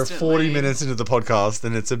 40 instantly. minutes into the podcast,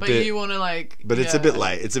 and it's a But bit. you want to like. But it's a yeah. bit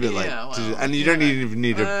late. It's a bit late. Yeah, to do- well, and you know. don't even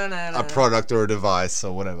need a No. product or a device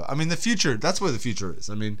or whatever. I mean, the future. That's where the future is.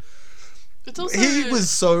 I mean, It's also.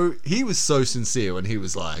 he was so sincere when he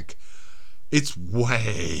was like, "It's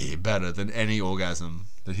way better than any orgasm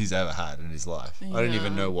that he's ever had in his life." I don't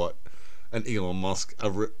even Yeah. know what an Elon Musk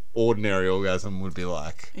ordinary orgasm would be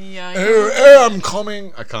like. Yeah. Oh, I'm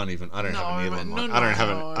coming. I can't even. I don't have an No, Elon. no, I don't have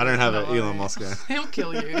an. I don't have an no. Elon Musk. He'll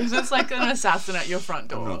kill you. It's like an assassin at your front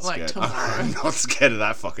door, I'm not like scared. tomorrow. I'm not scared of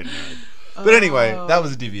that fucking nerd. But anyway, Oh. that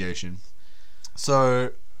was a deviation.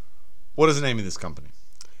 So, what is the name of this company?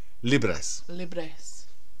 Libres, Libres.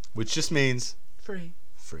 which just means Free.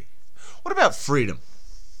 free. What about freedom?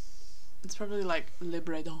 It's probably like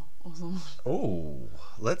Libredon or something. Oh,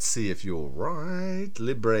 let's see if you're right.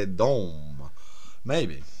 Libredom.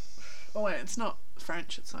 Maybe. Oh wait, it's not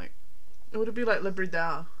French. It's like. Would it be like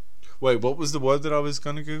Libreda? Wait, what was the word that I was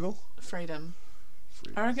going to Google? Freedom.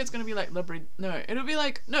 I reckon it's gonna be like Libred. No, it'll be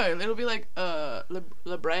like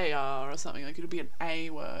Librea or something. Like it'll be an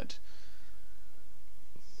A word.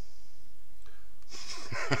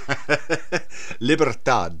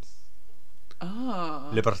 Libertad. Oh.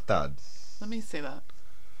 Libertad. Let me see that.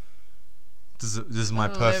 This is my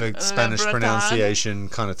Lib- perfect Spanish Libertad. pronunciation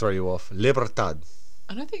kind of throw you off. Libertad.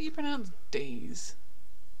 I don't think you pronounce D's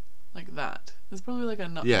like that. There's probably like a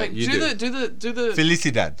nut. Yeah, Wait, you do do. the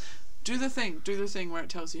Felicidad. do the thing where it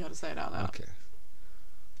tells you how to say it out loud. Okay.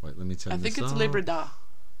 Wait, let me turn I this think it's up. Libreda.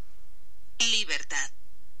 Libertad.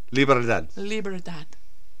 Libertad. Libertad.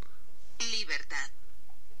 Libertad.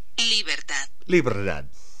 Libertad. Libertad.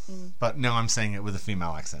 Mm. But no, I'm saying it with a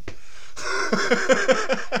female accent.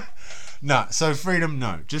 No, so freedom,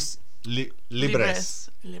 no. Just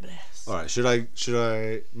libres. Libres. All right, should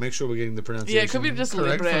I make sure we're getting the pronunciation Yeah, it could be just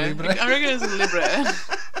correct for Libre. I reckon it's Libre.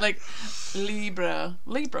 Like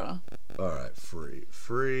Libra. All right, free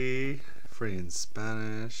in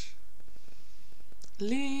Spanish.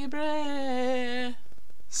 Libre.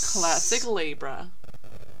 Classic Libra.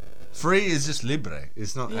 Free is just libre.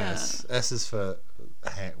 It's not Yeah. S. S is for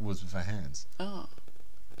was for hands. Oh.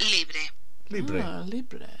 Libre. Libre. Ah,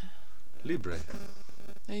 Libre. Libre.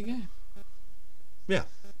 There you go. Yeah.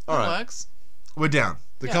 All That right. works. We're down.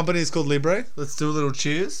 The Yeah. company is called Libre. Let's do a little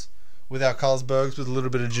cheers with our Carlsbergs with a little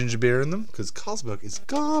bit of ginger beer in them because Carlsberg is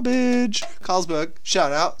garbage. Carlsberg,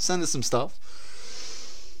 shout out. Send us some stuff.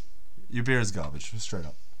 Your beer is garbage, straight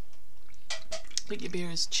up. But your beer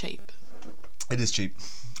is cheap. It is cheap.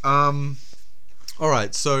 All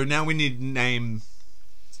right. So now we need to name.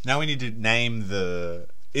 Now we need to name the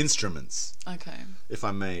instruments, Okay. if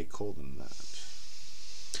I may call them that.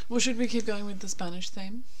 Well, should we keep going with the Spanish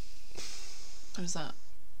theme? What is that?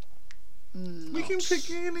 We can pick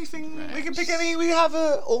anything. We Right. can pick any. We have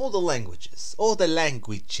all the languages. All the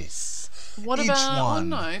languages. What Each about?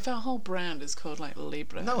 one. Oh no! If our whole brand is called like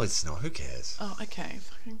Libre. No, it's not. Who cares? Oh, okay.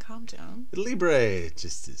 Fucking calm down. Libre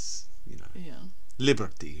just is, Yeah.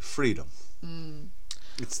 liberty, freedom.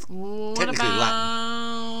 It's What Technically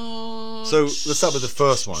about? so. Let's start with the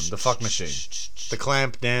first one, the fuck machine, the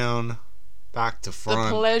clamp down, back to The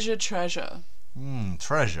front. pleasure treasure.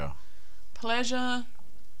 Treasure. Pleasure.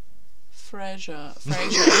 Frasier.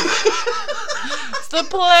 It's the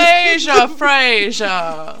pleasure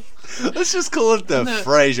Frasier. Let's just call it the No.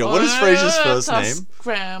 Frasier. What is Frasier's first Tough name?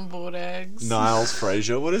 Scrambled eggs. Niles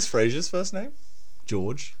Frasier. What is Frasier's first name?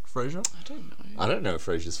 George Frasier. I don't know. I don't know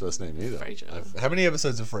Frasier's first name either. Frasier. How many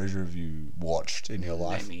episodes of Frasier have you watched in your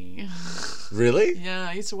life? Maybe. Really? Yeah,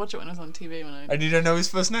 I used to watch it when I was on TV when I. And you don't know his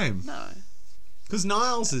first name? No. Because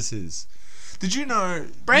Niles is his. Did you know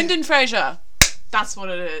Brendan Fraser. That's what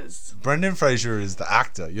it is. Brendan Fraser is the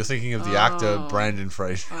actor? You're thinking of the actor Oh. Brandon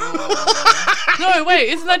Fraser. No, wait,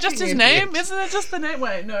 isn't that just his Fucking name? idiot. Isn't it just the name?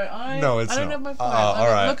 Wait, no, No, it's I don't not. have my phone. Oh, Let me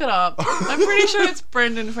alright. Look it up. I'm pretty sure it's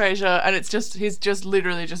Brendan Fraser, and it's just he's just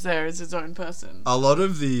literally just there as his own person. A lot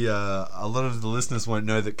of the listeners won't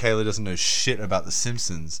know that Kayla doesn't know shit about The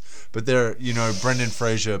Simpsons, but Brendan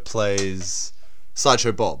Fraser plays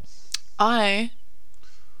Sideshow Bob. I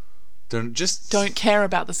don't care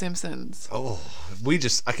about The Simpsons. Oh,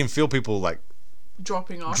 I can feel people like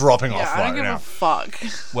Dropping off. I right now. don't give a fuck.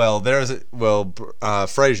 Well,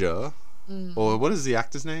 Frasier, or what is the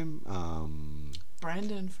actor's name?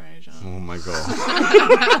 Brendan Fraser. Oh my god.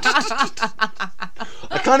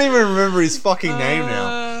 I can't even remember his fucking name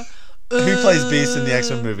now. Who plays Beast in the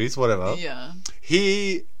X-Men movies? Whatever. Yeah.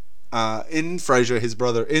 He, in Frasier, his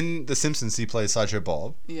brother, in The Simpsons, he plays Sideshow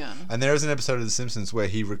Bob. Yeah. And there is an episode of The Simpsons where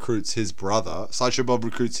he recruits his brother. Sideshow Bob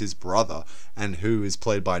recruits his brother, and who is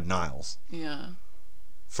played by Niles Yeah.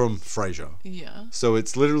 from Frasier. Yeah. So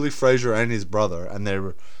it's literally Frasier and his brother, and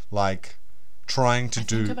they're like trying to I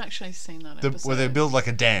do think I've actually seen that episode. where they build like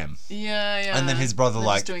a dam. Yeah. And then his brother They're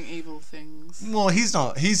like just doing evil things. well, he's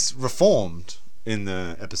not. He's reformed in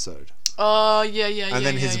the episode. Oh yeah. And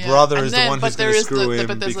then his yeah. brother And is then- the one but who's going there to is screw him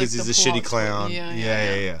but there's, because like, he's the a shitty plot. clown. Yeah.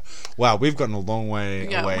 Yeah. Wow, we've gotten a long way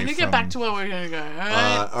Yeah, away we need to from... get back to where we're going to go.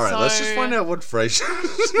 Alright, all right, let's just find out what Frasier...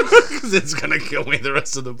 Because it's going to kill me the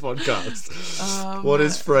rest of the podcast. What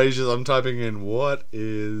is Frasier's... I'm typing in, what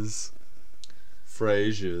is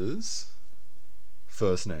Frasier's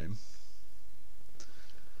first name?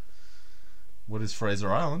 What is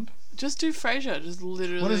Fraser Island? Just do Frasier. Just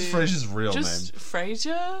literally. What is Frasier's real name?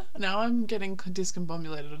 Frasier? Now I'm getting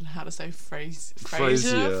discombobulated on how to say Frasier.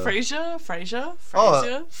 Frasier. Frasier.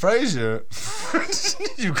 Oh, Frasier.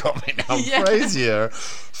 You got me now. Yeah. Frasier.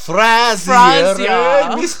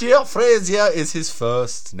 Frasier. Mr. Frasier is his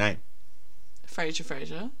first name.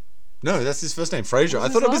 Frasier. No, that's his first name. Frasier. I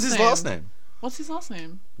What's thought his it was last his name? last name. What's his last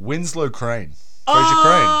name? Winslow Crane. Frasier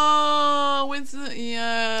Crane. Oh,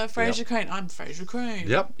 Frasier Yep. Crane. I'm Frasier Crane.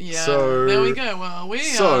 Yep. Yeah. So- there we go. Well, we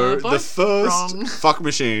So are the both first wrong. fuck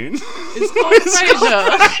machine. It's called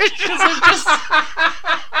Frasier. 'Cause I've just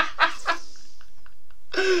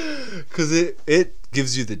Because it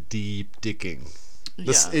gives you the deep dicking.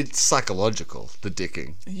 yeah. It's psychological, the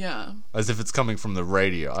dicking. Yeah. As if it's coming from the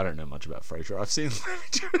radio. I don't know much about Frasier. I've seen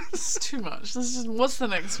It's too much. This is just, what's the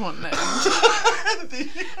next one then?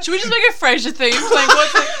 Should we just make a Frasier theme? Like,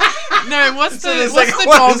 what's the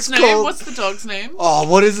dog's name? called- What's the dog's name? Oh,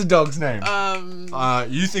 what is the dog's name?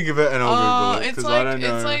 You think of it and I'll Google it it's because like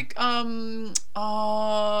I don't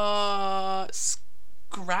know.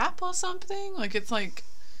 Scrap or something. Like it's like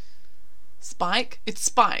Spike. It's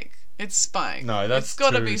Spike. It's Spike. No, that's it's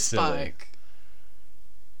gotta too be silly. Spike.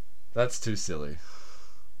 That's too silly.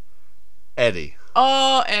 Eddie.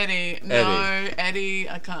 Oh, Eddie. No, Eddie.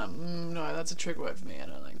 I can't. No, that's a trick word for me. I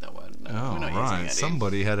don't like that word. No, Oh, we're not using right. Eddie.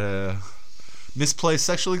 Somebody had a misplaced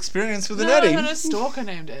sexual experience with an No, Eddie. I had a stalker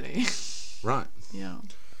named Eddie. Right. Yeah.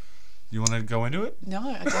 You want to go into it? No,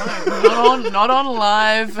 I don't. Not on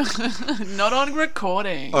live. Not on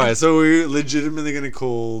recording. All right, so we're legitimately going to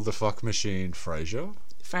call the fuck machine Frasier.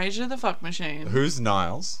 Frasier the fuck machine. Who's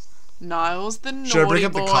Niles? Niles the naughty Should I bring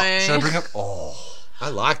up boy. Should I bring up? Oh, I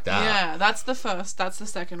like that. Yeah, that's the first. That's the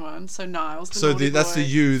second one. So Niles the So naughty that's boy. the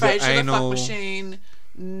you, the Frasier anal- the fuck machine.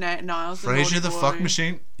 Niles the naughty Frasier the boy. fuck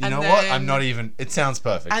machine. You And know what? then- I'm not even. It sounds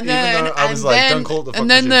perfect. And Even then, though I was like, don't call it the fuck and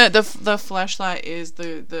then machine. the flashlight is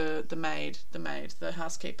the maid, the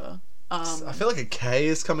housekeeper. I feel like a K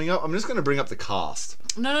is coming up. I'm just going to bring up the cast.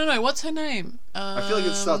 No. What's her name? I feel like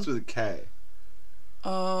it starts with a K.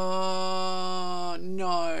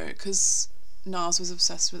 No, because Niles was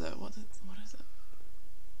obsessed with it. What is it?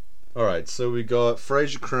 All right, so we got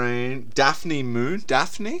Frasier Crane, Daphne Moon,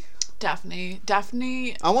 Daphne.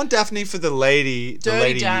 Daphne. I want Daphne for the lady.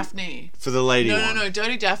 Dirty Daphne. For the lady. one. No.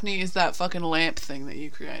 Dirty Daphne is that fucking lamp thing that you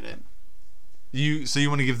created. So you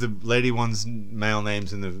want to give the lady ones male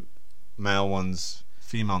names and the male ones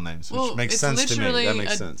female names, which makes sense to me. That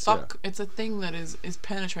makes sense. Fuck, it's a thing that is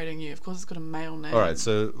penetrating you. Of course, it's got a male name. All right,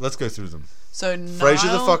 so let's go through them. So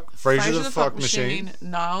Frasier the fuck machine,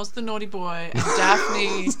 Niles the naughty boy, and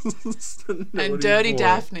Daphne and Dirty boy.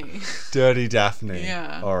 Daphne. Dirty Daphne.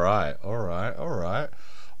 Yeah. All right.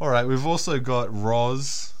 We've also got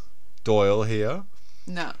Roz Doyle here.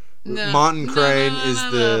 No. Martin Crane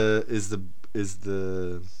no. is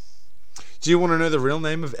the. Do you want to know the real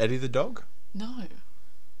name of Eddie the dog? No.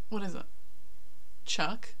 What is it?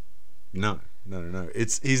 Chuck? No.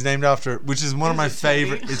 He's named after, which is one of my Is it Teddy?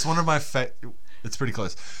 favorite. It's one of my It's pretty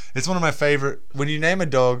close. It's one of my favorite. When you name a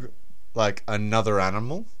dog like another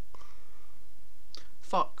animal.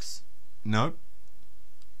 Fox. No.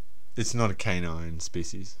 It's not a canine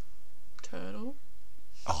species. Turtle.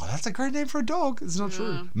 Oh, that's a great name for a dog. It's not Yeah.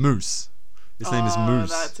 true. Moose. His name is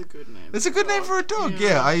Moose. That's a good name. It's a good name for a dog. Yeah.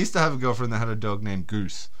 Yeah, I used to have a girlfriend that had a dog named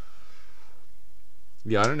Goose.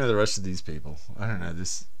 Yeah, I don't know the rest of these people. I don't know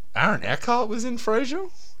this. Aaron Eckhart was in Frasier.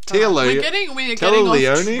 Tia We're getting Keller off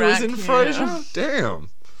Leone was track in here. Frasier. Damn.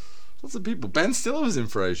 Lots of people. Ben Stiller was in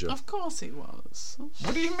Frasier. Of course he was.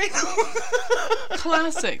 What do you mean?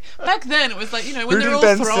 Classic. Back then, it was like, you know, when Who they're did all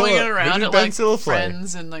Ben throwing Stiller- it who around did at Ben like Stiller play?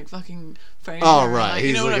 Friends and like fucking Frasier. Oh, and, right. like, He's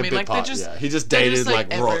you know what like I a mean? bit Like part. they're just. Yeah. He just they're dated just,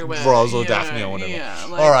 like everywhere. Roz or Yeah, Daphne or whatever. Yeah,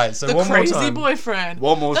 like, All right, so the one more crazy time. boyfriend.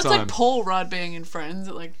 One more That's time. like Paul Rudd being in Friends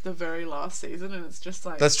at like the very last season, and it's just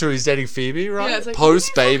like. That's true. He's dating Phoebe, right? Yeah, it's like,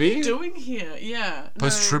 Post what are you baby. fucking doing here? Yeah.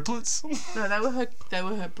 Post no, triplets. No, they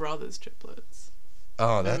were her brothers triplets.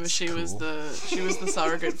 Oh, Remember, that's she cool. was the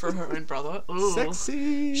surrogate for her own brother. Ooh.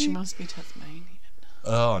 Sexy. She must be Tasmanian.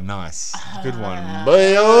 Oh, nice. Good one.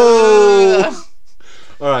 Boy-o.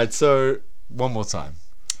 All right, so one more time.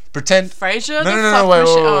 Pretend. Frasier, No, wait.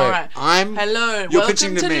 All right. Hello. You're Welcome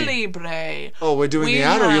pitching to me. Libre. Oh, we're doing We the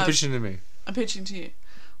ad, or you're have- pitching to me? I'm pitching to you.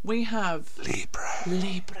 We have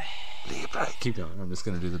Libre. Keep going. I'm just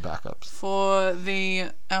gonna do the backups. For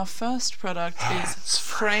our first product is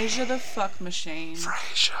Frasier the Fuck Machine.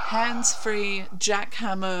 Frasier. Hands-free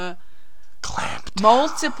jackhammer Clamped.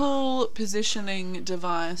 multiple positioning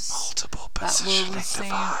device Multiple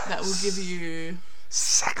that will give you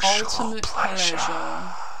sexual ultimate pleasure.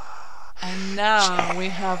 And now we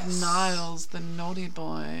have Niles, the naughty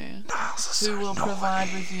boy, who will provide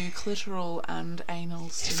with you clitoral and anal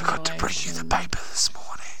stimulation. this morning.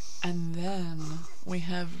 And then we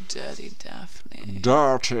have Dirty Daphne,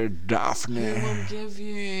 Dirty who Daphne. will give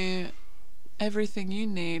you everything you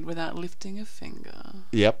need without lifting a finger.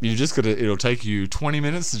 Yep, you just gotta. It'll take you 20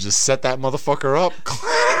 minutes to just set that motherfucker up.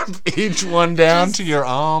 Clamp each one down to your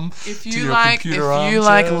arm. If to you your like computer arm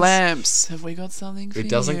chairs. lamps, have we got something for you? It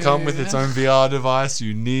doesn't come with its own VR device.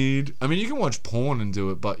 You need. I mean, you can watch porn and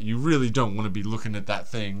do it, but you really don't want to be looking at that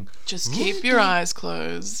thing. Just keep your eyes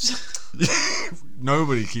closed.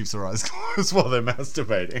 Nobody keeps their eyes closed while they're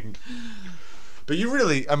masturbating. But you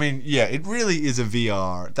really, I mean, yeah, it really is a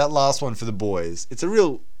VR. That last one for the boys, it's a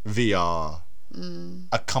real VR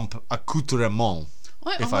accoutrement, I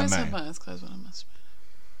if I always may. have my eyes closed when I'm masturbating.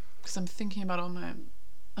 Because I'm thinking about all my...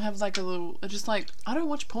 I have like a little... Just like... I don't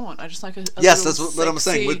watch porn. I just like a Yes, little that's what I'm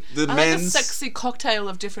saying. With the I like a men's- sexy cocktail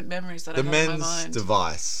of different memories that The I have in my men's mind.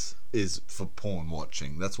 device is for porn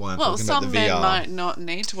watching. That's why I'm Well, talking about some the men VR. might not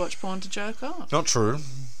need to watch porn to jerk off. Not true.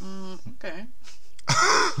 Okay.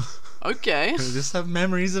 Okay. They just have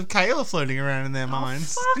memories of Kayla floating around in their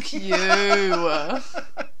minds. Fuck you.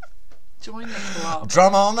 Join the club.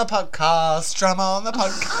 Drama on the podcast. Drama on the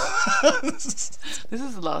podcast. This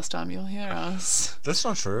is the last time you'll hear us. That's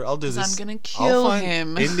not true. I'll do 'Cause this. I'm gonna I'll kill find-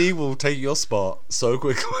 him. Indy will take your spot so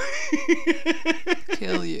quickly.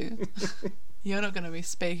 Kill you. You're not going to be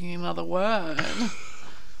speaking another word.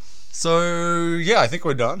 So, yeah, I think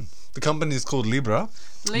we're done. The company is called Libra.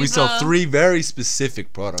 We sell Libra. 3 very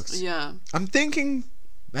specific products. Yeah. I'm thinking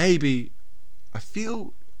maybe I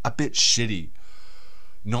feel a bit shitty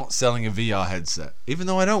not selling a VR headset, even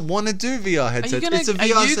though I don't want to do VR headsets. It's a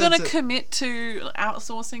VR are you gonna headset. commit to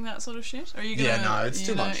outsourcing that sort of shit? Are you gonna, Yeah, no, it's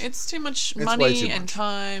too much. It's too much It's way money too and much.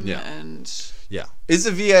 time Yeah. and Yeah, it's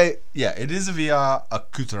a VR. Yeah, it is a VR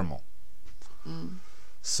accoutrement.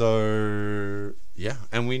 So yeah,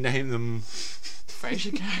 and we name them,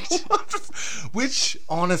 Frasier character. which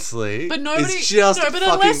honestly, But nobody, is just but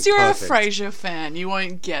unless fucking you're perfect. a Frasier fan, you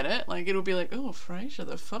won't get it. Like it'll be like, oh, Frasier,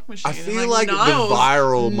 the fuck machine. I And feel like the Niles,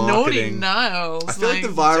 viral naughty marketing- Niles. I feel like the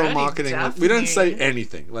viral Dirty marketing. Like, we don't say Daphne.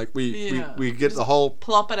 anything. Like we Yeah. we get the whole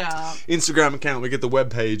Plop it out. Instagram account, we get the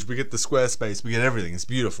webpage, we get the Squarespace, we get everything. It's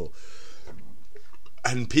beautiful.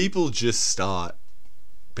 And people just start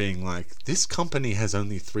being like, this company has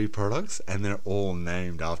only 3 products and they're all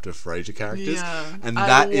named after Frasier characters. Yeah, and I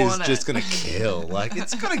that is want just it. going to kill. Like,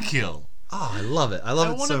 it's going to kill. Oh, I love it. I love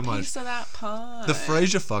I it want so a much. piece of that pie. The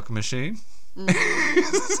Frasier fuck machine.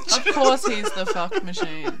 Of course he's the fuck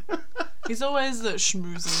machine. He's always the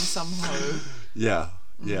schmoozing some hoe. Yeah,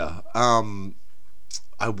 yeah.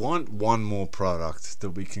 I want one more product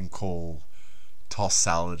that we can call toss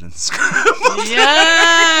salad and scramble.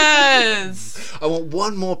 Yes! I want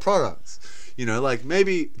one more product. You know, like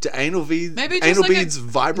maybe do anal beads? Maybe just Anal like beads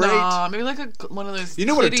vibrate? Nah, maybe like one of those. You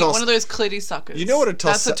know what a clitty, toss- one of those clitty suckers. You know what a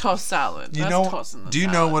toss That's a toss salad. You That's know? tossing the Do you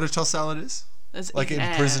know salad. what a toss salad is? That's Like in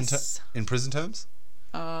eating prison ass. in prison terms?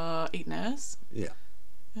 Eating ass. Yeah.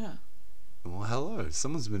 Yeah. Well, hello.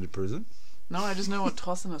 Someone's been to prison. No, I just know what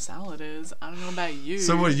tossing a salad is. I don't know about you.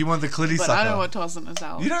 So what? You want the clitty But sucker? I know what tossing a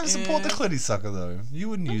salad. You don't support the is. clitty sucker though. You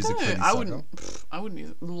wouldn't use a No, clitty I sucker. wouldn't. I wouldn't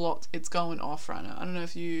use it. It's going off right now. I don't know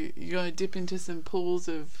if you're gonna dip into some pools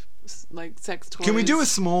of like sex toys. Can we do a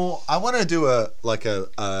small? I want to do a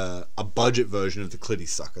budget version of the clitty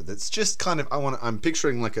sucker. That's just kind of. I'm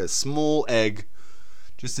picturing like a small egg,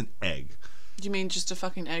 just an egg. You mean just a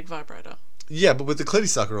fucking egg vibrator? Yeah, but with the clitty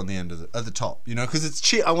sucker on the end of at the top, you know, because it's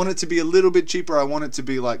cheap. I want it to be a little bit cheaper. I want it to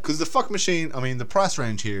be like, because the fuck machine. I mean, the price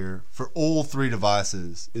range here for all 3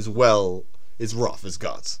 devices is rough as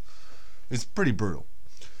guts. It's pretty brutal.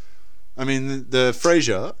 I mean, the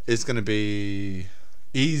Fraser is going to be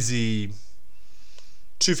easy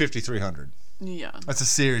 250, 300. Yeah. That's a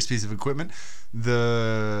serious piece of equipment.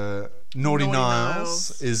 The Naughty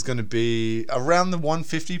Niles is going to be around the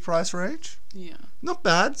 150 price range. Yeah. Not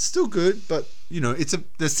bad, still good, but you know,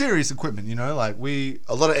 they're serious equipment. You know, like a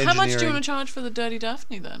lot of engineering. How much do you want to charge for the Dirty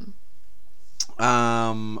Daphne then?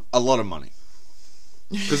 A lot of money.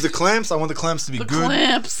 Because the clamps, I want the clamps to be The good.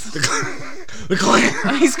 clamps. The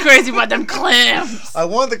clamps. He's crazy about them clamps. I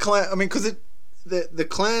want the clamp. I mean, because the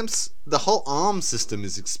clamps, the whole arm system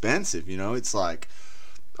is expensive. You know, it's like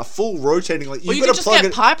a full rotating. Like Well, you got could to just plug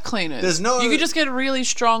get it. pipe cleaners. You could just get really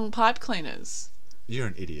strong pipe cleaners. You're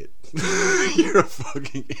an idiot. You're a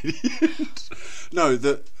fucking idiot. No,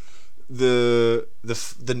 the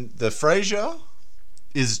Fraser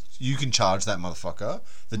is, you can charge that motherfucker.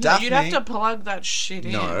 The Daphne, you'd have to plug that shit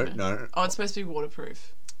in. No. Oh, it's supposed to be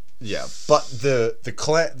waterproof. Yeah, but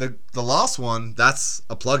the last one, that's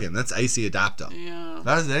a plug-in. That's AC adapter. Yeah.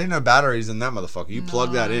 There ain't no batteries in that motherfucker. You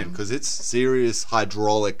plug that in because it's serious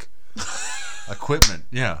hydraulic equipment.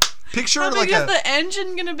 Yeah. Picture How it like big is the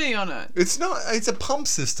engine gonna be on it? It's not. It's a pump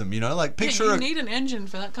system. You know, like picture. You need an engine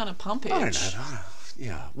for that kind of pumpage. I don't know.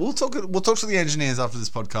 Yeah, we'll talk to the engineers after this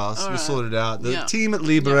podcast. We'll sort it out. The team at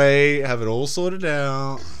Libre have it all sorted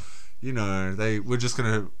out. You know, we're just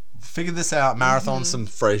gonna figure this out. Marathon some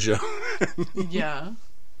Fraser. Yeah.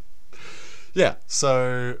 Yeah.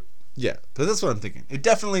 So yeah, but that's what I'm thinking. It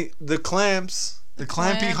definitely the clamps, the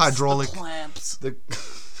clampy hydraulic. The clamps.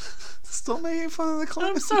 Stop making fun of the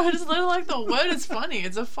clamps. I'm sorry, I just don't like the word. It's funny.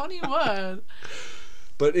 It's a funny word.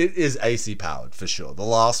 But it is AC powered for sure. The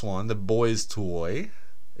last one, the boys' toy,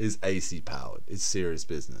 is AC powered. It's serious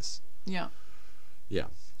business. Yeah. Yeah.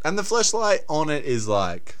 And the fleshlight on it is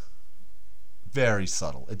like very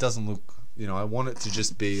subtle. It doesn't look, you know, I want it to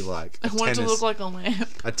just be like I want it to look like a lamp.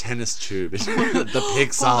 A tennis tube. The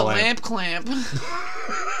Pixar Like a lamp. clamp.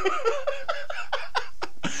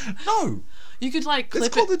 No. You could like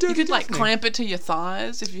clip called the it. You Dirty could like Daphne. clamp it to your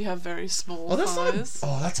thighs if you have very small thighs.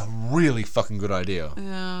 That's a really fucking good idea.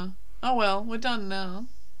 Yeah. Oh well, we're done now.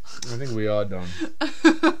 I think we are done.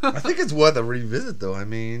 I think it's worth a revisit though. I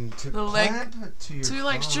mean, to The leg- clamp it to your To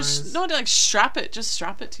like thighs. just not like strap it, just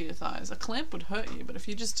strap it to your thighs. A clamp would hurt you, but if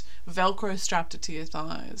you just Velcro strapped it to your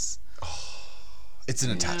thighs, It's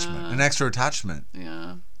an attachment, Yeah. an extra attachment.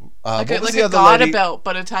 yeah, What was like the a other garter lady? belt,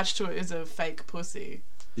 but attached to it is a fake pussy.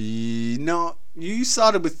 No, you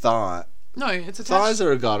started with thigh. No, it's attached. Thighs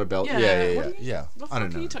are a garter belt. Yeah, Yeah. what do you- Yeah. the I fuck don't are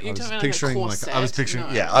know. you talking- I you was talking like a picturing corset? I was picturing.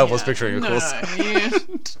 No, yeah, I was picturing a no,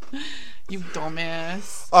 corset. you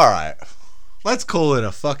dumbass. All right, let's call it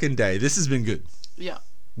a fucking day. This has been good. Yeah,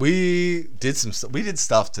 We did we did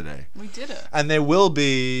stuff today. we did it. And there will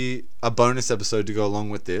be a bonus episode to go along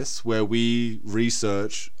with this where we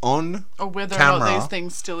research on Or whether or camera. not these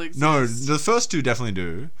things still exist. No, the first two definitely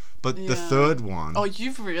do, but the Yeah. third one Oh,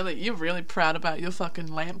 you're really proud about your fucking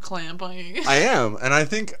lamp clamp, aren't you? I am, and I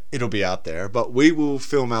think it'll be out there, but we will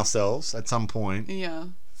film ourselves at some point Yeah.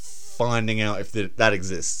 finding out if that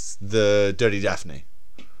exists, the Dirty Daphne.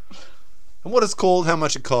 And what it's called, how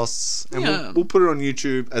much it costs, and Yeah. we'll put it on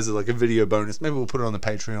YouTube as a video bonus. Maybe we'll put it on the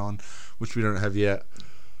Patreon, which we don't have yet.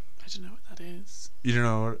 I don't know what that is. You don't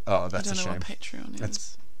know what? Oh, that's I a don't know shame. what Patreon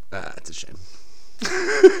is. That's a shame.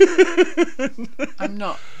 I'm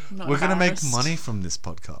not We're gonna make embarrassed. money from this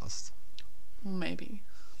podcast. Maybe.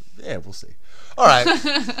 Yeah, we'll see. All right.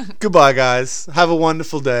 Goodbye, guys. Have a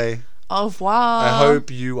wonderful day. Au revoir. I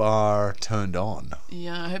hope you are turned on.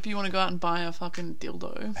 Yeah, I hope you want to go out and buy a fucking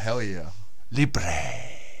dildo. Hell yeah. Libre.